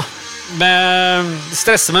stresse sånn, da.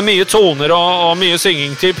 Stresse med mye toner og mye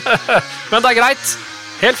synging, typ. Men det greit.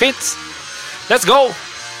 Helt fint. Let's go!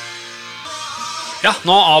 Ja,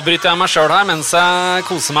 nå avbryter jeg meg selv her mens jeg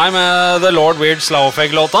koser meg med The Lord Weird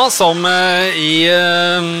Slowfeg-låta, som i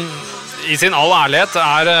sin all ærlighet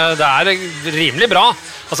det er rimelig bra.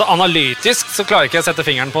 Altså, analytisk så klarer ikke jeg å sette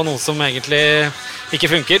fingeren på noe som egentlig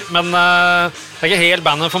ikke funker, men det er ikke helt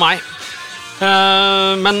bandet for meg.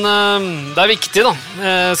 Men det er viktig da,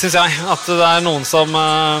 synes jeg, at det er noen som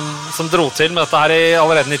dro til med dette her i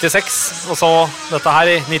allerede 96, og så dette her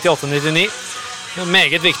i 98-99.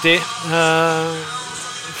 Meget viktig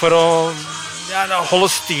for å holde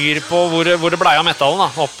styr på hvor det ble av metallen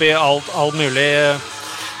da, oppi alt mulig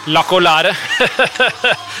lakk og lære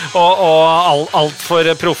og alt for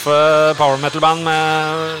proffe power metal band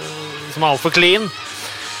som alt for clean.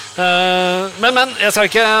 Men jeg skal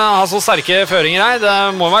ikke ha så sterke føringer her.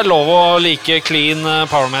 Det må være lov å like clean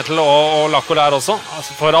power metal og lakk og lære også,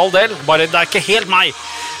 altså for all del, bare det er ikke helt meg.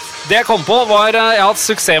 Det jeg kom på var, jeg har hatt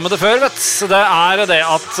suksess med det før, vet. Det det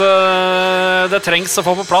at det trengs å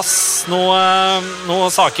få på plass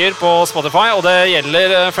noen saker på Spotify, og det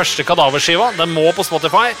gjelder første Kadaverskiva. Det må på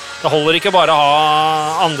Spotify. Det holder ikke bare å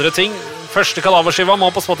ha andre ting. Første Kadaverskiva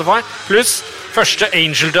må på Spotify, pluss første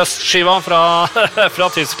Angel Dust-skiva fra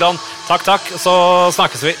Tyskland. Takk, så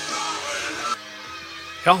snakkes vi.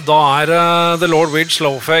 Ja, da The Lord Weird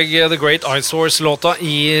Slowfeg The Great Ice Wars-låta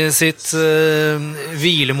i sitt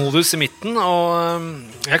hvilemodus i midten,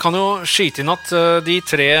 og jeg kan jo skyte inn at de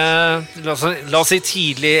tre, la oss si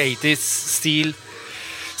tidlig 80s-stil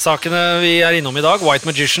sakene vi innom i dag, White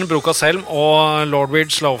Magician, Brokas Helm og Lord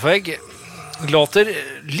Weird Slowfeg, låter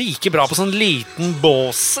like bra på sånn liten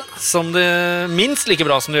båse, minst like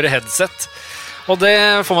bra som det gjør i headset, og det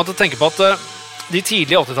får meg til å tenke på at de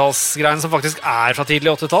tidlige 80-tallsgreiene som faktisk fra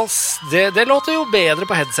tidlig 80-talls, det låter jo bedre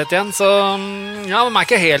på headset igjen, så ja, de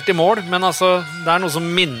ikke helt i mål, men altså, det noe som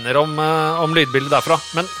minner om lydbildet derfra.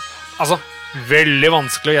 Men altså, veldig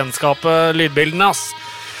vanskelig å gjenskape lydbildene, ass.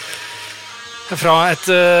 Fra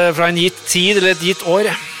en gitt tid eller et gitt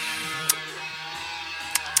år.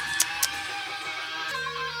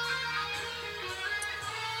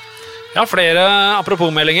 Ja, flere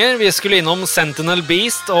apropos-meldinger. Vi skulle innom Sentinel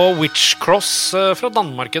Beast og Witchcross fra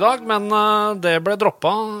Danmark i dag, men det ble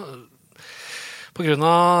droppet på grunn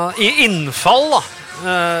av innfall da.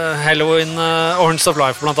 Halloween, Orange of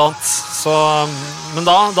Life blant annet. Så, men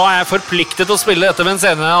da jeg forpliktet til å spille dette ved en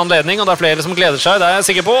senere anledning, og det flere som gleder seg, det jeg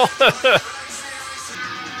sikker på.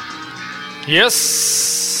 Yes.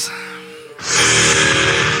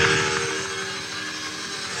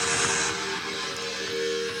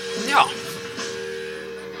 Ja.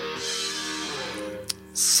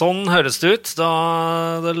 Sånn høres det ut da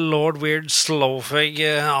The Lord Weird Slowfeg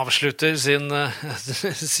avslutter sine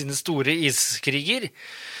store isbilkriger.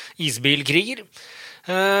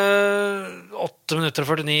 8 minutter og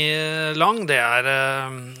 49 lang, det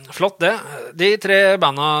flott det. De tre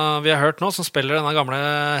bandene vi har hørt nå som spiller denne gamle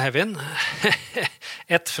heavyen,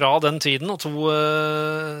 ett fra den tiden og to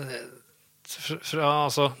fra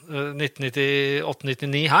altså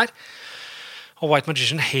 1998-99 her, og White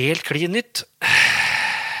Magician helt klin nytt.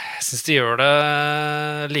 Jeg synes de gjør det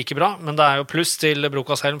like bra, men det jo pluss til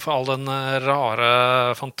Brokas Helm for all den rare,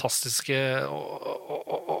 fantastiske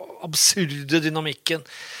og absurde dynamikken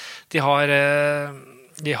de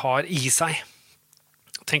har i seg.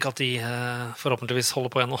 Tenk at de forhåpentligvis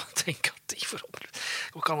holder på ennå. Tenk at de forhåpentligvis,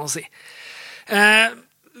 hva kan man si?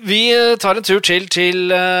 Vi tar en tur til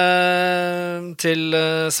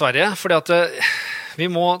Sverige, fordi at vi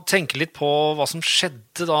må tenke litt på hva som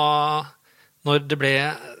skjedde da når det ble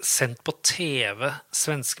sendt på TV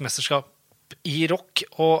svensk mesterskap i rock,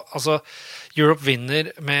 og altså Europe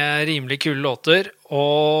vinner med rimelig kule låter,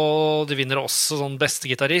 og de vinner også sånn beste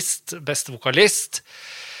gitarist, beste vokalist.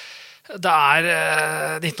 Det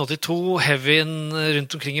 1982, heavyen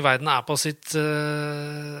rundt omkring i verden på sitt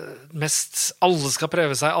mest. Alle skal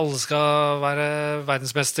prøve seg, alle skal være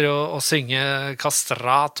verdensmester og synge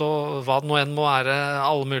kastrat og hva det nå enn må være,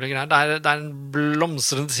 alle mulige greier. Det en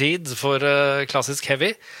blomstrende tid for klassisk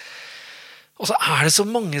heavy. Og så det så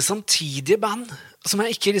mange samtidige band som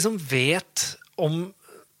jeg ikke liksom vet om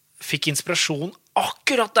fikk inspirasjon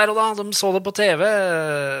akkurat der og da. De så det på TV.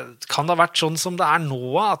 Kan det ha vært sånn som det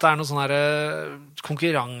nå, at det noe sånn her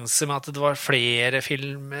konkurranse med at det var flere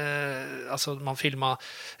film, altså man filmet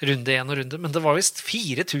runde 1 og runde, men det var vist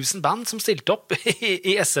 4000 band som stilte opp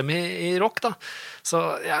i SM i rock da.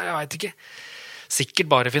 Så jeg vet ikke.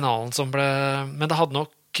 Sikkert bare finalen som ble, men det hadde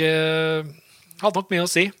nok mye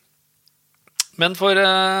å si. Men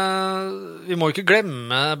vi må ikke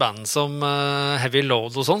glemme band som Heavy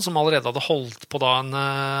Load og sånn, som allerede hadde holdt på da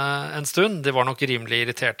en stund. De var nok rimelig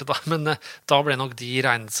irriterte da, men da ble nok de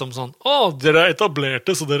regnet som sånn, dere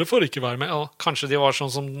etablerte, så dere får ikke være med. Og kanskje de var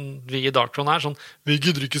sånn som vi i Darkthrone sånn, vi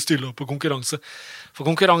gidder ikke stille opp på konkurranse. For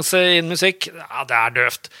konkurranse innen musikk, ja, det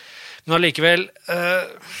døvt. Men allikevel,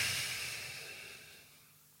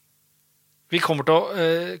 vi kommer til å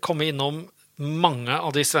komme innom mange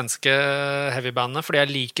av de svenske heavybandene, fordi jeg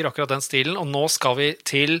liker akkurat den stilen, og nå skal vi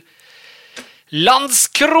til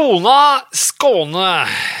Landskrona, Skåne.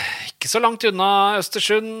 Ikke så langt unna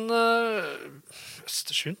Østersund.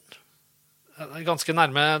 Østersund? Det ganske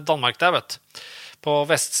nærme Danmark der, vet du. På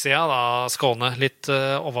vestsida da, Skåne, litt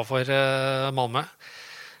overfor Malmö.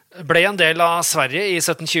 Ble en del av Sverige i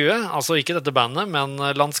 1720, altså ikke dette bandet, men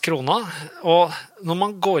Landskrona. Og når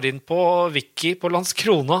man går inn på Wiki på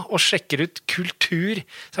Landskrona og sjekker ut kultur,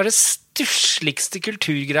 så det stussligste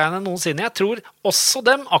kulturgreiene noensinne. Jeg tror også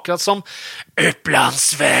dem, akkurat som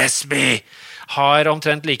Upplands Väsby, har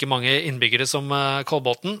omtrent like mange innbyggere som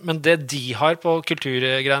Kolbotn, men det de har på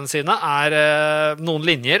kulturgreiene sine noen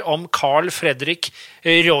linjer om Carl Fredrik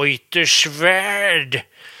Reuterswärd.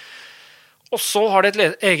 Og så har det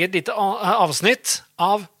et eget lite avsnitt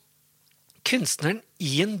av kunstneren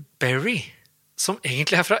Ian Berry, som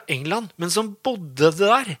egentlig fra England, men som bodde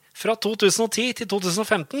der fra 2010 til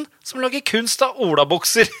 2015, som lager kunst av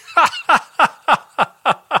olabukser.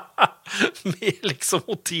 Med liksom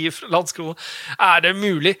motiv fra Landskrona. Det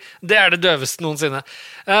mulig? Det det døveste noensinne.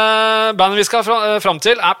 Bandet vi skal frem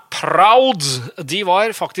til Proud. De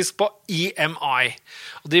var faktisk på EMI.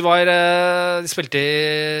 Og de spilte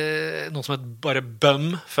i noe som het bare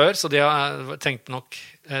Bum før, så de tenkte nok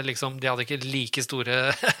liksom, de hadde ikke like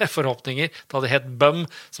store forhåpninger da det het Bum,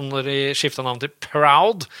 som når de skiftet navn til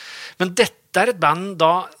Proud. Men dette et band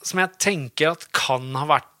da, som jeg tenker at kan ha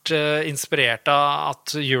vært inspirert av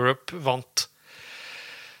at Europe vant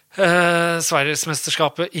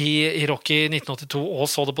Sverigesmesterskapet i rock i 1982 og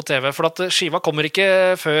så det på TV, for at skiva kommer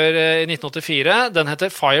ikke før i 1984. Den heter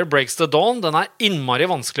Fire Breaks the Dawn. Den innmari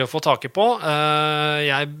vanskelig å få tak i på.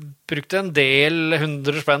 Jeg brukte en del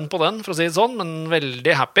 100 spenn på den, for å si det sånn, men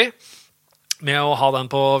veldig happy med å ha den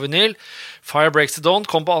på vinyl. Fire Breaks the Dawn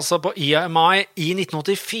kom altså på EMI i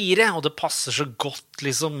 1984, og det passer så godt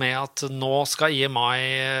liksom med at nå skal EMI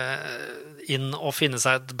inn og finne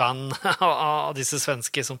seg et band av disse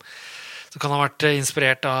svenske som kan ha vært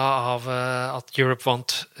inspirert av at Europe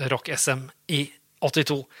vant Rock SM i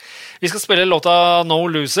 82. Vi skal spille låta No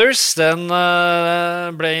Losers. Den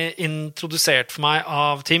ble introdusert for meg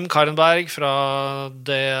av Tim Karenberg fra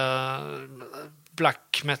det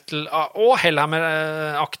black metal og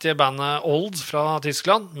Hellhammer-aktige bandet Old fra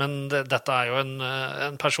Tyskland, men dette jo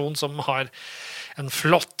en person som har en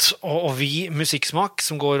flott og vid musikksmak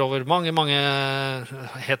som går over mange,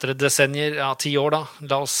 heter det desennier, 10 år da.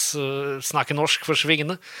 La oss snakke norsk for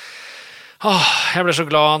svingende. Jeg ble så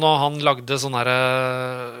glad når han lagde sånne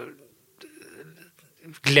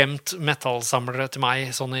glemt metallsamlere til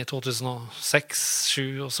meg sånn i 2006,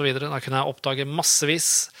 2007 og så videre. Da kunne jeg oppdage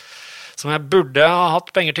massevis som jeg burde ha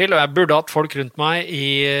hatt penger til, og jeg burde ha hatt folk rundt meg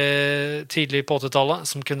tidlig på 80-tallet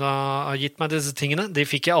som kunne ha gitt meg disse tingene. De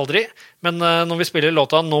fikk jeg aldri. Men når vi spiller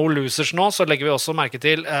låta No Losers nå, så legger vi også merke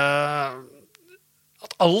til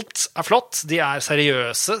at alt flott. De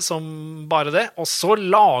seriøse som bare det. Og så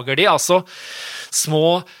lager de altså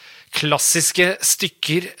små klassiske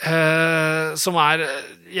stykker som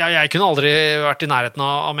jeg kunne aldri vært i nærheten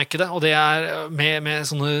av å mekke det, og det med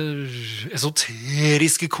sånne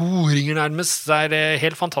esoteriske koringer nærmest. Det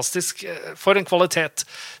helt fantastisk. For en kvalitet.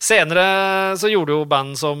 Senere så gjorde jo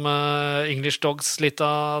band som English Dogs litt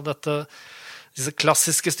av disse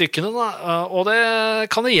klassiske stykkene, da. Og det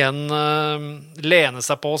kan igjen lene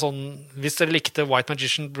seg på sånn, hvis dere likte White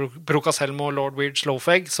Magician, Brokashelm og Lord Weird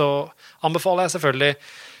Slowfeg, så anbefaler jeg selvfølgelig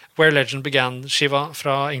Where Legend Began-skiva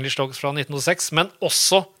fra English Dogs fra 1906, men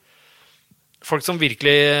også folk som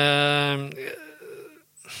virkelig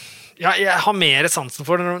jeg har mer sansen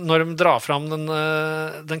for når de drar fram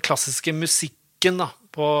den klassiske musikken da,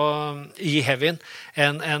 i heavyen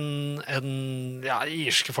enn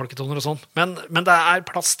irske folketoner og sånn. Men det er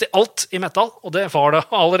plass til alt i metal, og det var det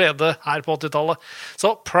allerede her på 80-tallet.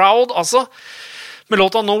 Så Proud, altså, med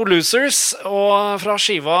låta No Losers, og fra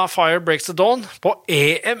skiva Fire Breaks the Dawn, på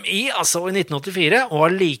EMI, altså i 1984, og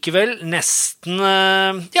allikevel nesten,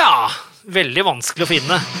 veldig vanskelig å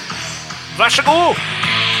finne. Vær så god!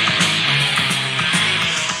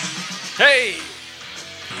 Hei!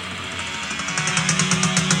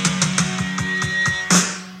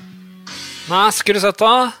 Nei, skulle du sett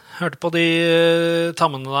da? Hørte på de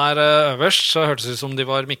tammene der øverst, så hørtes det ut som de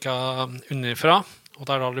var mikka underfra. Og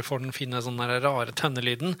det da du får den fine sånn der rare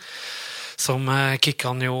tønnelyden, som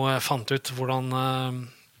Kikkan jo fant ut hvordan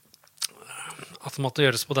at det måtte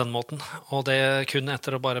gjøres på den måten. Og det kun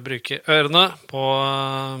etter å bare bruke ørene på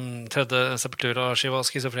tredje Sepultura-skiva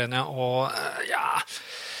Schizophrenia, og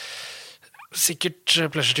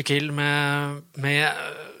sikkert Pleasure to Kill med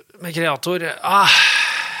kreator.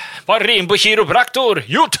 Bare rim på kiropraktor!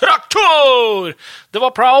 Jo, traktor! Det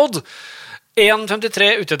var Proud.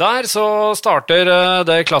 1.53 ute der, så starter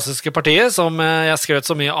det klassiske partiet som jeg skrøt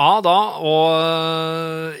så mye av da,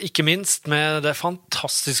 og ikke minst med det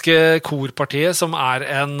fantastiske korpartiet som er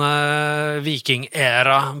en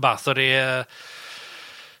viking-era Bathory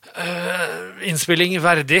innspilling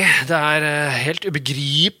verdig. Det er helt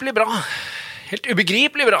ubegripelig bra. Helt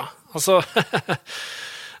ubegripelig bra. Altså,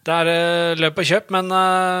 det er løp og kjøp, men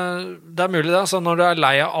det er mulig det. Altså, når du er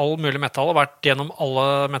lei av all mulig metall og vært gjennom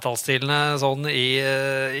alle metallstilene sånn i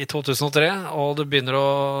 2003, og du begynner å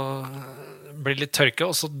bli litt tørke,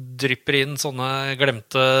 og så drypper inn sånne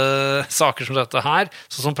glemte saker som dette her,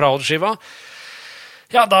 sånn som Proud-skiva,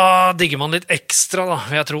 da digger man litt ekstra, da,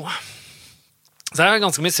 vil jeg tro. Så jeg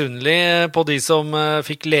ganske misunnelig på de som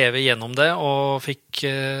fikk leve gjennom det og fikk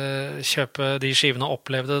kjøpe de skivene og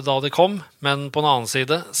opplevde det da de kom. Men på en annen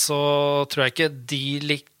side så tror jeg ikke de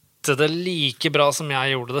likte det like bra som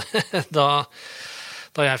jeg gjorde det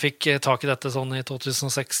da jeg fikk tak i dette sånn i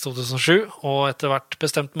 2006-2007, og etter hvert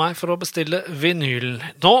bestemte meg for å bestille vinyl.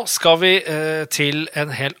 Nå skal vi til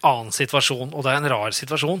en helt annen situasjon, og det er en rar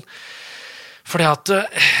situasjon. Fordi at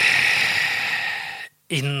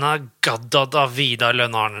Inna gadda da Vidar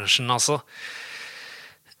Lønne Arnesen, altså.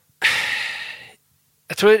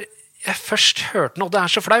 Jeg tror jeg først hørte den, og det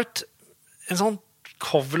er så flaut, en sånn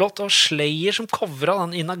coverlåt av Slayer som coveret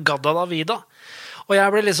den Inna gadda da Vida. Og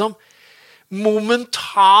jeg ble liksom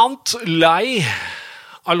momentant lei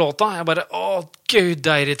av låta. Jeg bare, gud,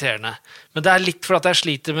 det er irriterende. Men det er litt for at jeg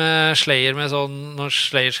sliter med Slayer med sånn, når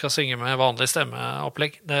Slayer skal synge med vanlig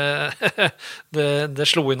stemmeopplegg. Det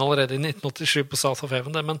slo inn allerede i 1987 på South of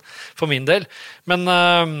Heaven, det, men for min del. Men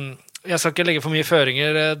jeg skal ikke legge for mye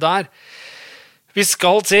føringer der. Vi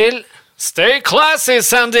skal til Stay Classy,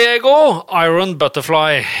 San Diego, Iron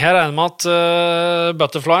Butterfly. Jeg regner med at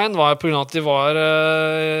Butterflyen var på grunn av at de var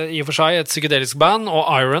i og for seg et psykedelisk band, og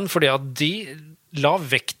Iron fordi at de la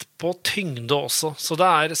vekt på tyngde også. Så det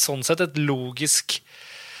er sånn sett et logisk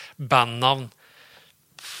bandnavn.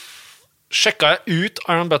 Sjekka jeg ut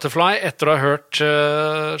Iron Butterfly etter å ha hørt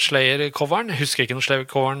Slayer-coveren. Husker ikke når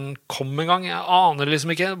Slayer-coveren kom en gang. Jeg aner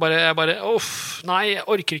liksom ikke. Nei, jeg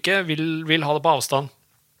orker ikke. Vil ha det på avstand.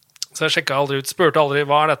 Så jeg sjekket aldri ut, spurte aldri,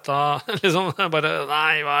 hva er dette? Liksom, nei,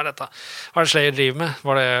 hva er dette? Hva er det Slayer driver med?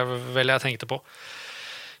 Var det vel jeg tenkte på.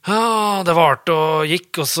 Det varte og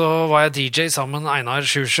gikk, og så var jeg DJ sammen med Einar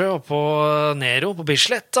Sjursjø på Nero på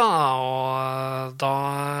Bislett, og da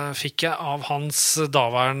fikk jeg av hans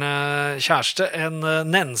daværende kjæreste en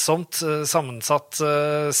nennsomt sammensatt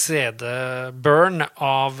CD-burn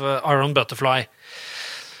av Iron Butterfly.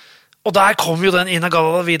 Og der kom jo den Inna gadda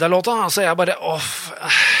da Vida-låta, altså jeg bare,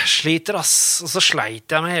 sliter ass, og så sleit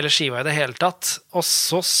jeg med hele skiva i det hele tatt, og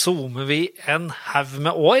så zoomer vi en haug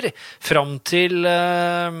med år, frem til,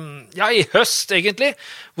 i høst egentlig,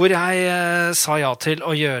 hvor jeg sa ja til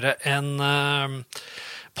å gjøre en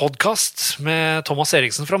podcast med Thomas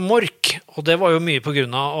Eriksen fra Mork, og det var jo mye på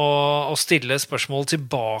grunn av å stille spørsmål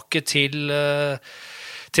tilbake til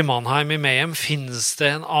Mannheim i Mayhem. Finnes det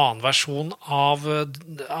en annen versjon av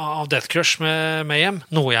Death Crush med Mayhem?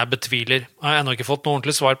 Noe jeg betviler. Jeg har ennå ikke fått noe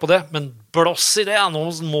ordentlig svar på det, men blåss i det, nå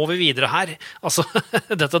må vi videre her. Altså,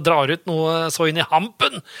 dette drar ut noe så inn i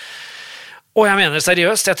hampen. Og jeg mener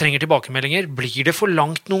seriøst, jeg trenger tilbakemeldinger. Blir det for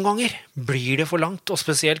langt noen ganger? Blir det for langt? Og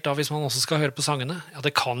spesielt da hvis man også skal høre på sangene. Ja,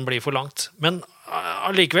 det kan bli for langt. Men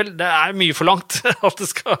allikevel, det mye for langt at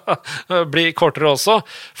det skal bli kortere også.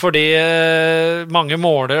 Fordi mange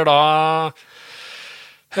måler da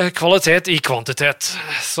kvalitet i kvantitet.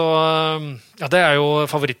 Så ja, det jo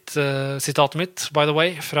favorittsitatet mitt, by the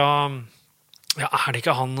way, fra... Ja, det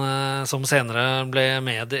ikke han som senere ble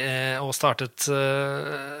med og startet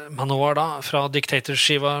Manowar da, fra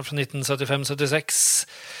Dictator-skiva fra 1975-76.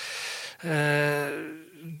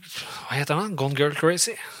 Hva heter den? Gone Girl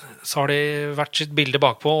Crazy. Så har de vært sitt bilde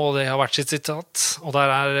bakpå, og det har vært sitt sitat. Og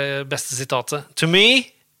der beste sitatet. To me,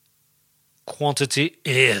 quantity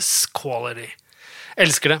is quality.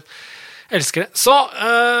 Elsker det. Elsker det. Så...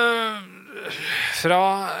 fra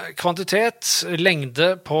kvantitet,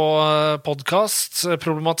 lengde på podcast,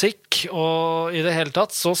 problematikk og i det hele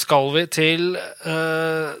tatt, så skal vi til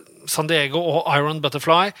San Diego og Iron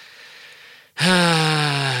Butterfly.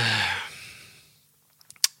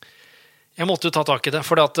 Jeg måtte jo ta tak i det,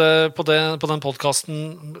 for på den podcasten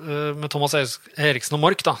med Thomas Eriksen og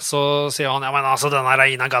Mork, da, så sier han, ja, men altså, den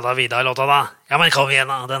Ina Gadda Vida-låta da, ja, men kom igjen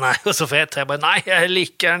da, den jo så fet. Jeg bare, nei, jeg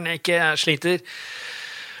liker den ikke, jeg sliter.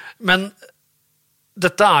 Men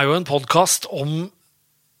dette jo en podcast om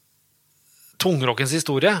tungrockens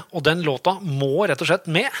historie, og den låta må rett og slett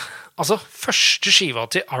med. Altså, første skiva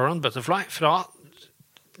til Iron Butterfly fra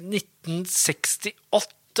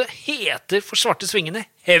 1968 heter For svarte svingene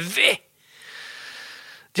Heavy.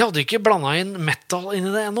 De hadde ikke blandet inn metal inn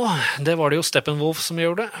i det ennå. Det var det jo Steppenwolf som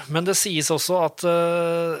gjorde det. Men det sies også at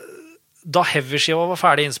da Heavy-skiva var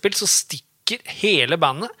ferdig innspilt, så stikker hele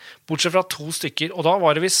bandet, bortsett fra 2 stykker. Og da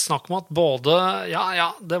var det visst snakk om at både,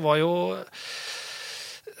 det var jo,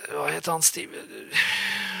 hva heter han, Steve,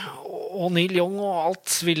 og Neil Young og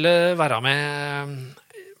alt ville være med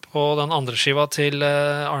på den andre skiva til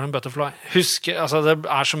Iron Butterfly. Husk, altså det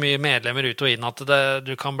så mye medlemmer ut og inn at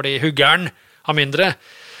du kan bli huggeren av mindre.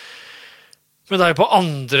 Men det jo på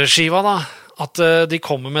andre skiva da, at de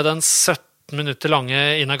kommer med den 17 minutter lange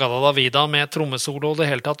Ina Gadda Da Vida med trommesolo og det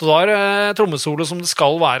hele tatt. Og da det trommesolo som det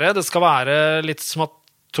skal være. Det skal være litt som at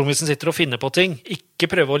trommisen sitter og finner på ting.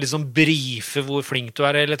 Ikke prøve å liksom briefe hvor flink du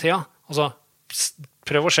hele tiden. Altså,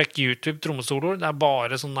 prøv å sjekke YouTube trommesoloer. Det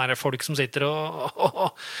bare sånne der folk som sitter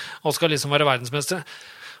og skal liksom være verdensmestere.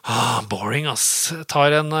 Boring, ass.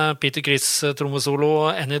 Tar en Peter Criss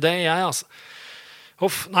trommesolo any day, jeg, ass.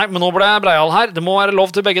 Uff, nei, men nå ble jeg breial her. Det må være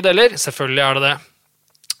lov til begge deler. Selvfølgelig det det.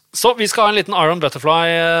 Så vi skal ha en liten Iron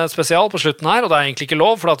Butterfly spesial på slutten her, og det egentlig ikke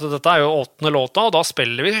lov, for dette jo 8. låta, og da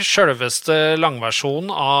spiller vi selveste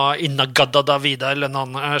langversjonen av Ina Gadda Da Vida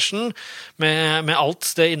Lenandersen, med alt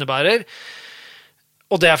det innebærer.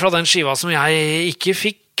 Og det fra den skiva som jeg ikke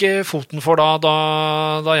fikk foten for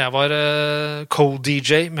da jeg var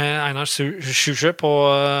co-DJ med Einar Sjusjø på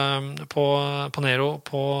Nero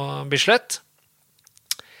på Bislett,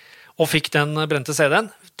 og fikk den brente CD-en.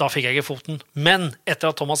 Da fikk jeg ikke foten. Men etter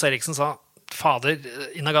at Thomas Eriksen sa fader,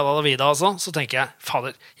 Ina Gadda Da Vida altså, så tenker jeg,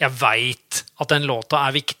 fader, jeg vet at den låta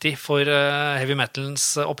viktig for heavy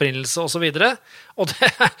metalens opprinnelse og så videre. Og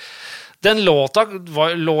den låta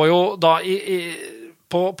lå jo da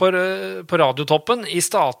på radiotoppen i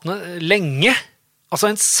statene lenge. Altså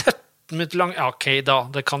en 17 minutter lang, ja, ok da,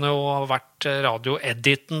 det kan jo ha vært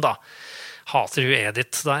radioediten da. Hater jo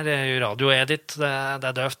edit der, jo radio-edit,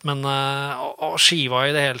 det døvt, men og skiva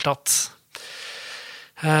i det hele tatt.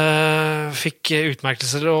 Fikk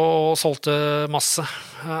utmerkelser og solgte masse.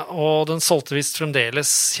 Og den solgte visst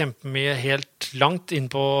fremdeles kjempemye helt langt inn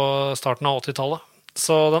på starten av 80-tallet.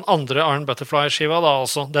 Så den andre Iron Butterfly-skiva da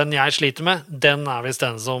også, den jeg sliter med, den visst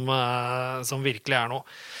den som virkelig noe.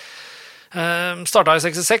 Startet i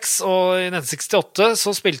 66, og i 1968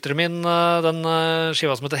 så spilte de inn den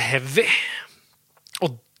skiva som heter Heavy.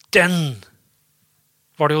 Og den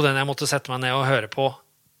var det jo den jeg måtte sette meg ned og høre på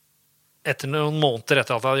etter noen måneder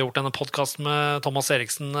etter at jeg hadde gjort denne podcasten med Thomas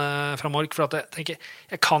Eriksen fra Mork, for at jeg tenker,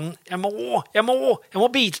 jeg må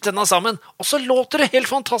bite denne sammen, og så låter det helt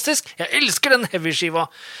fantastisk, jeg elsker den Heavy-skiva,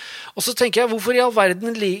 og så tenker jeg, hvorfor i all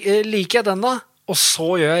verden liker jeg den da? Og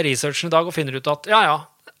så gjør jeg researchen i dag og finner ut at,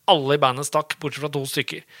 alle i bandet stakk, bortsett fra 2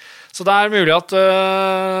 stykker. Så det mulig at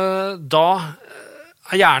da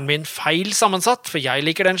hjernen min feil sammensatt, for jeg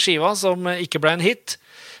liker den skiva som ikke ble en hit,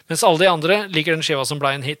 mens alle de andre liker den skiva som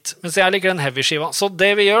ble en hit. Mens jeg liker den heavy-skiva. Så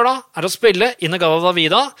det vi gjør da, å spille Ina Gadda Da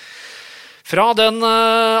Vida fra den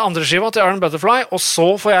andre skiva til Iron Butterfly, og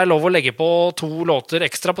så får jeg lov å legge på 2 låter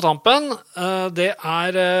ekstra på tampen. Det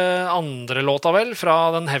andre låta vel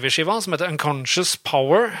fra den heavy-skiva, som heter Unconscious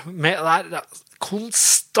Power, med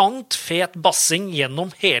konstant fet bassing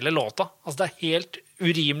gjennom hele låta. Altså, det helt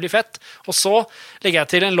urimelig fett. Og så legger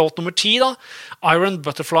jeg til en låt nummer 10 da, Iron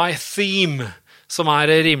Butterfly Theme, som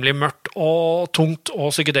rimelig mørkt og tungt og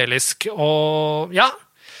psykedelisk. Og ja,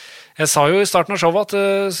 jeg sa jo i starten av showet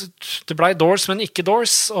at det ble Doors, men ikke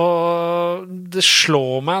Doors. Og det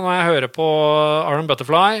slår meg når jeg hører på Iron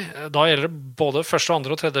Butterfly, da gjelder det både første,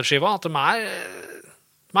 andre og tredje skiva, at de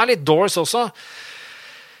litt Doors også.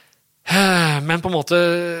 Men på en måte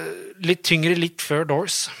litt tyngre, litt før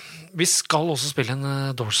Doors. Vi skal også spille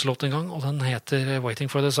en Doors-låt en gang, og den heter Waiting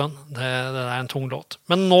for the Sun. Det en tung låt.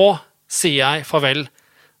 Men nå sier jeg farvel.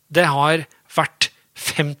 Det har vært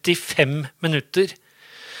 55 minutter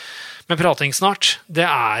med prating snart. Det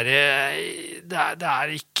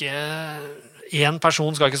ikke... En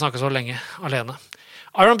person skal ikke snakke så lenge alene.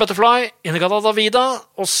 Iron Butterfly, Inagata Davida,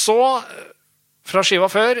 og så fra skiva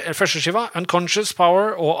før, eller første skiva, Unconscious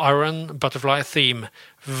Power og Iron Butterfly Theme.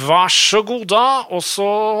 Vær så god da, og så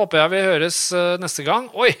håper jeg vi høres neste gang.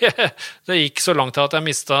 Oi, det gikk så langt til at jeg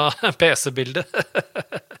mistet PC-bildet.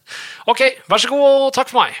 Ok, vær så god, og takk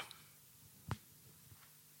for meg.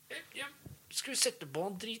 Skal vi sette på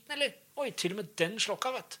driten, eller? Oi, til og med den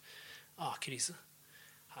slokka, vet du. Krise.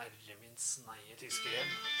 Herre min sneie tyske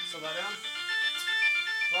hjem. Så der, ja.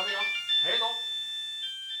 Da vi i gang. Hei nå.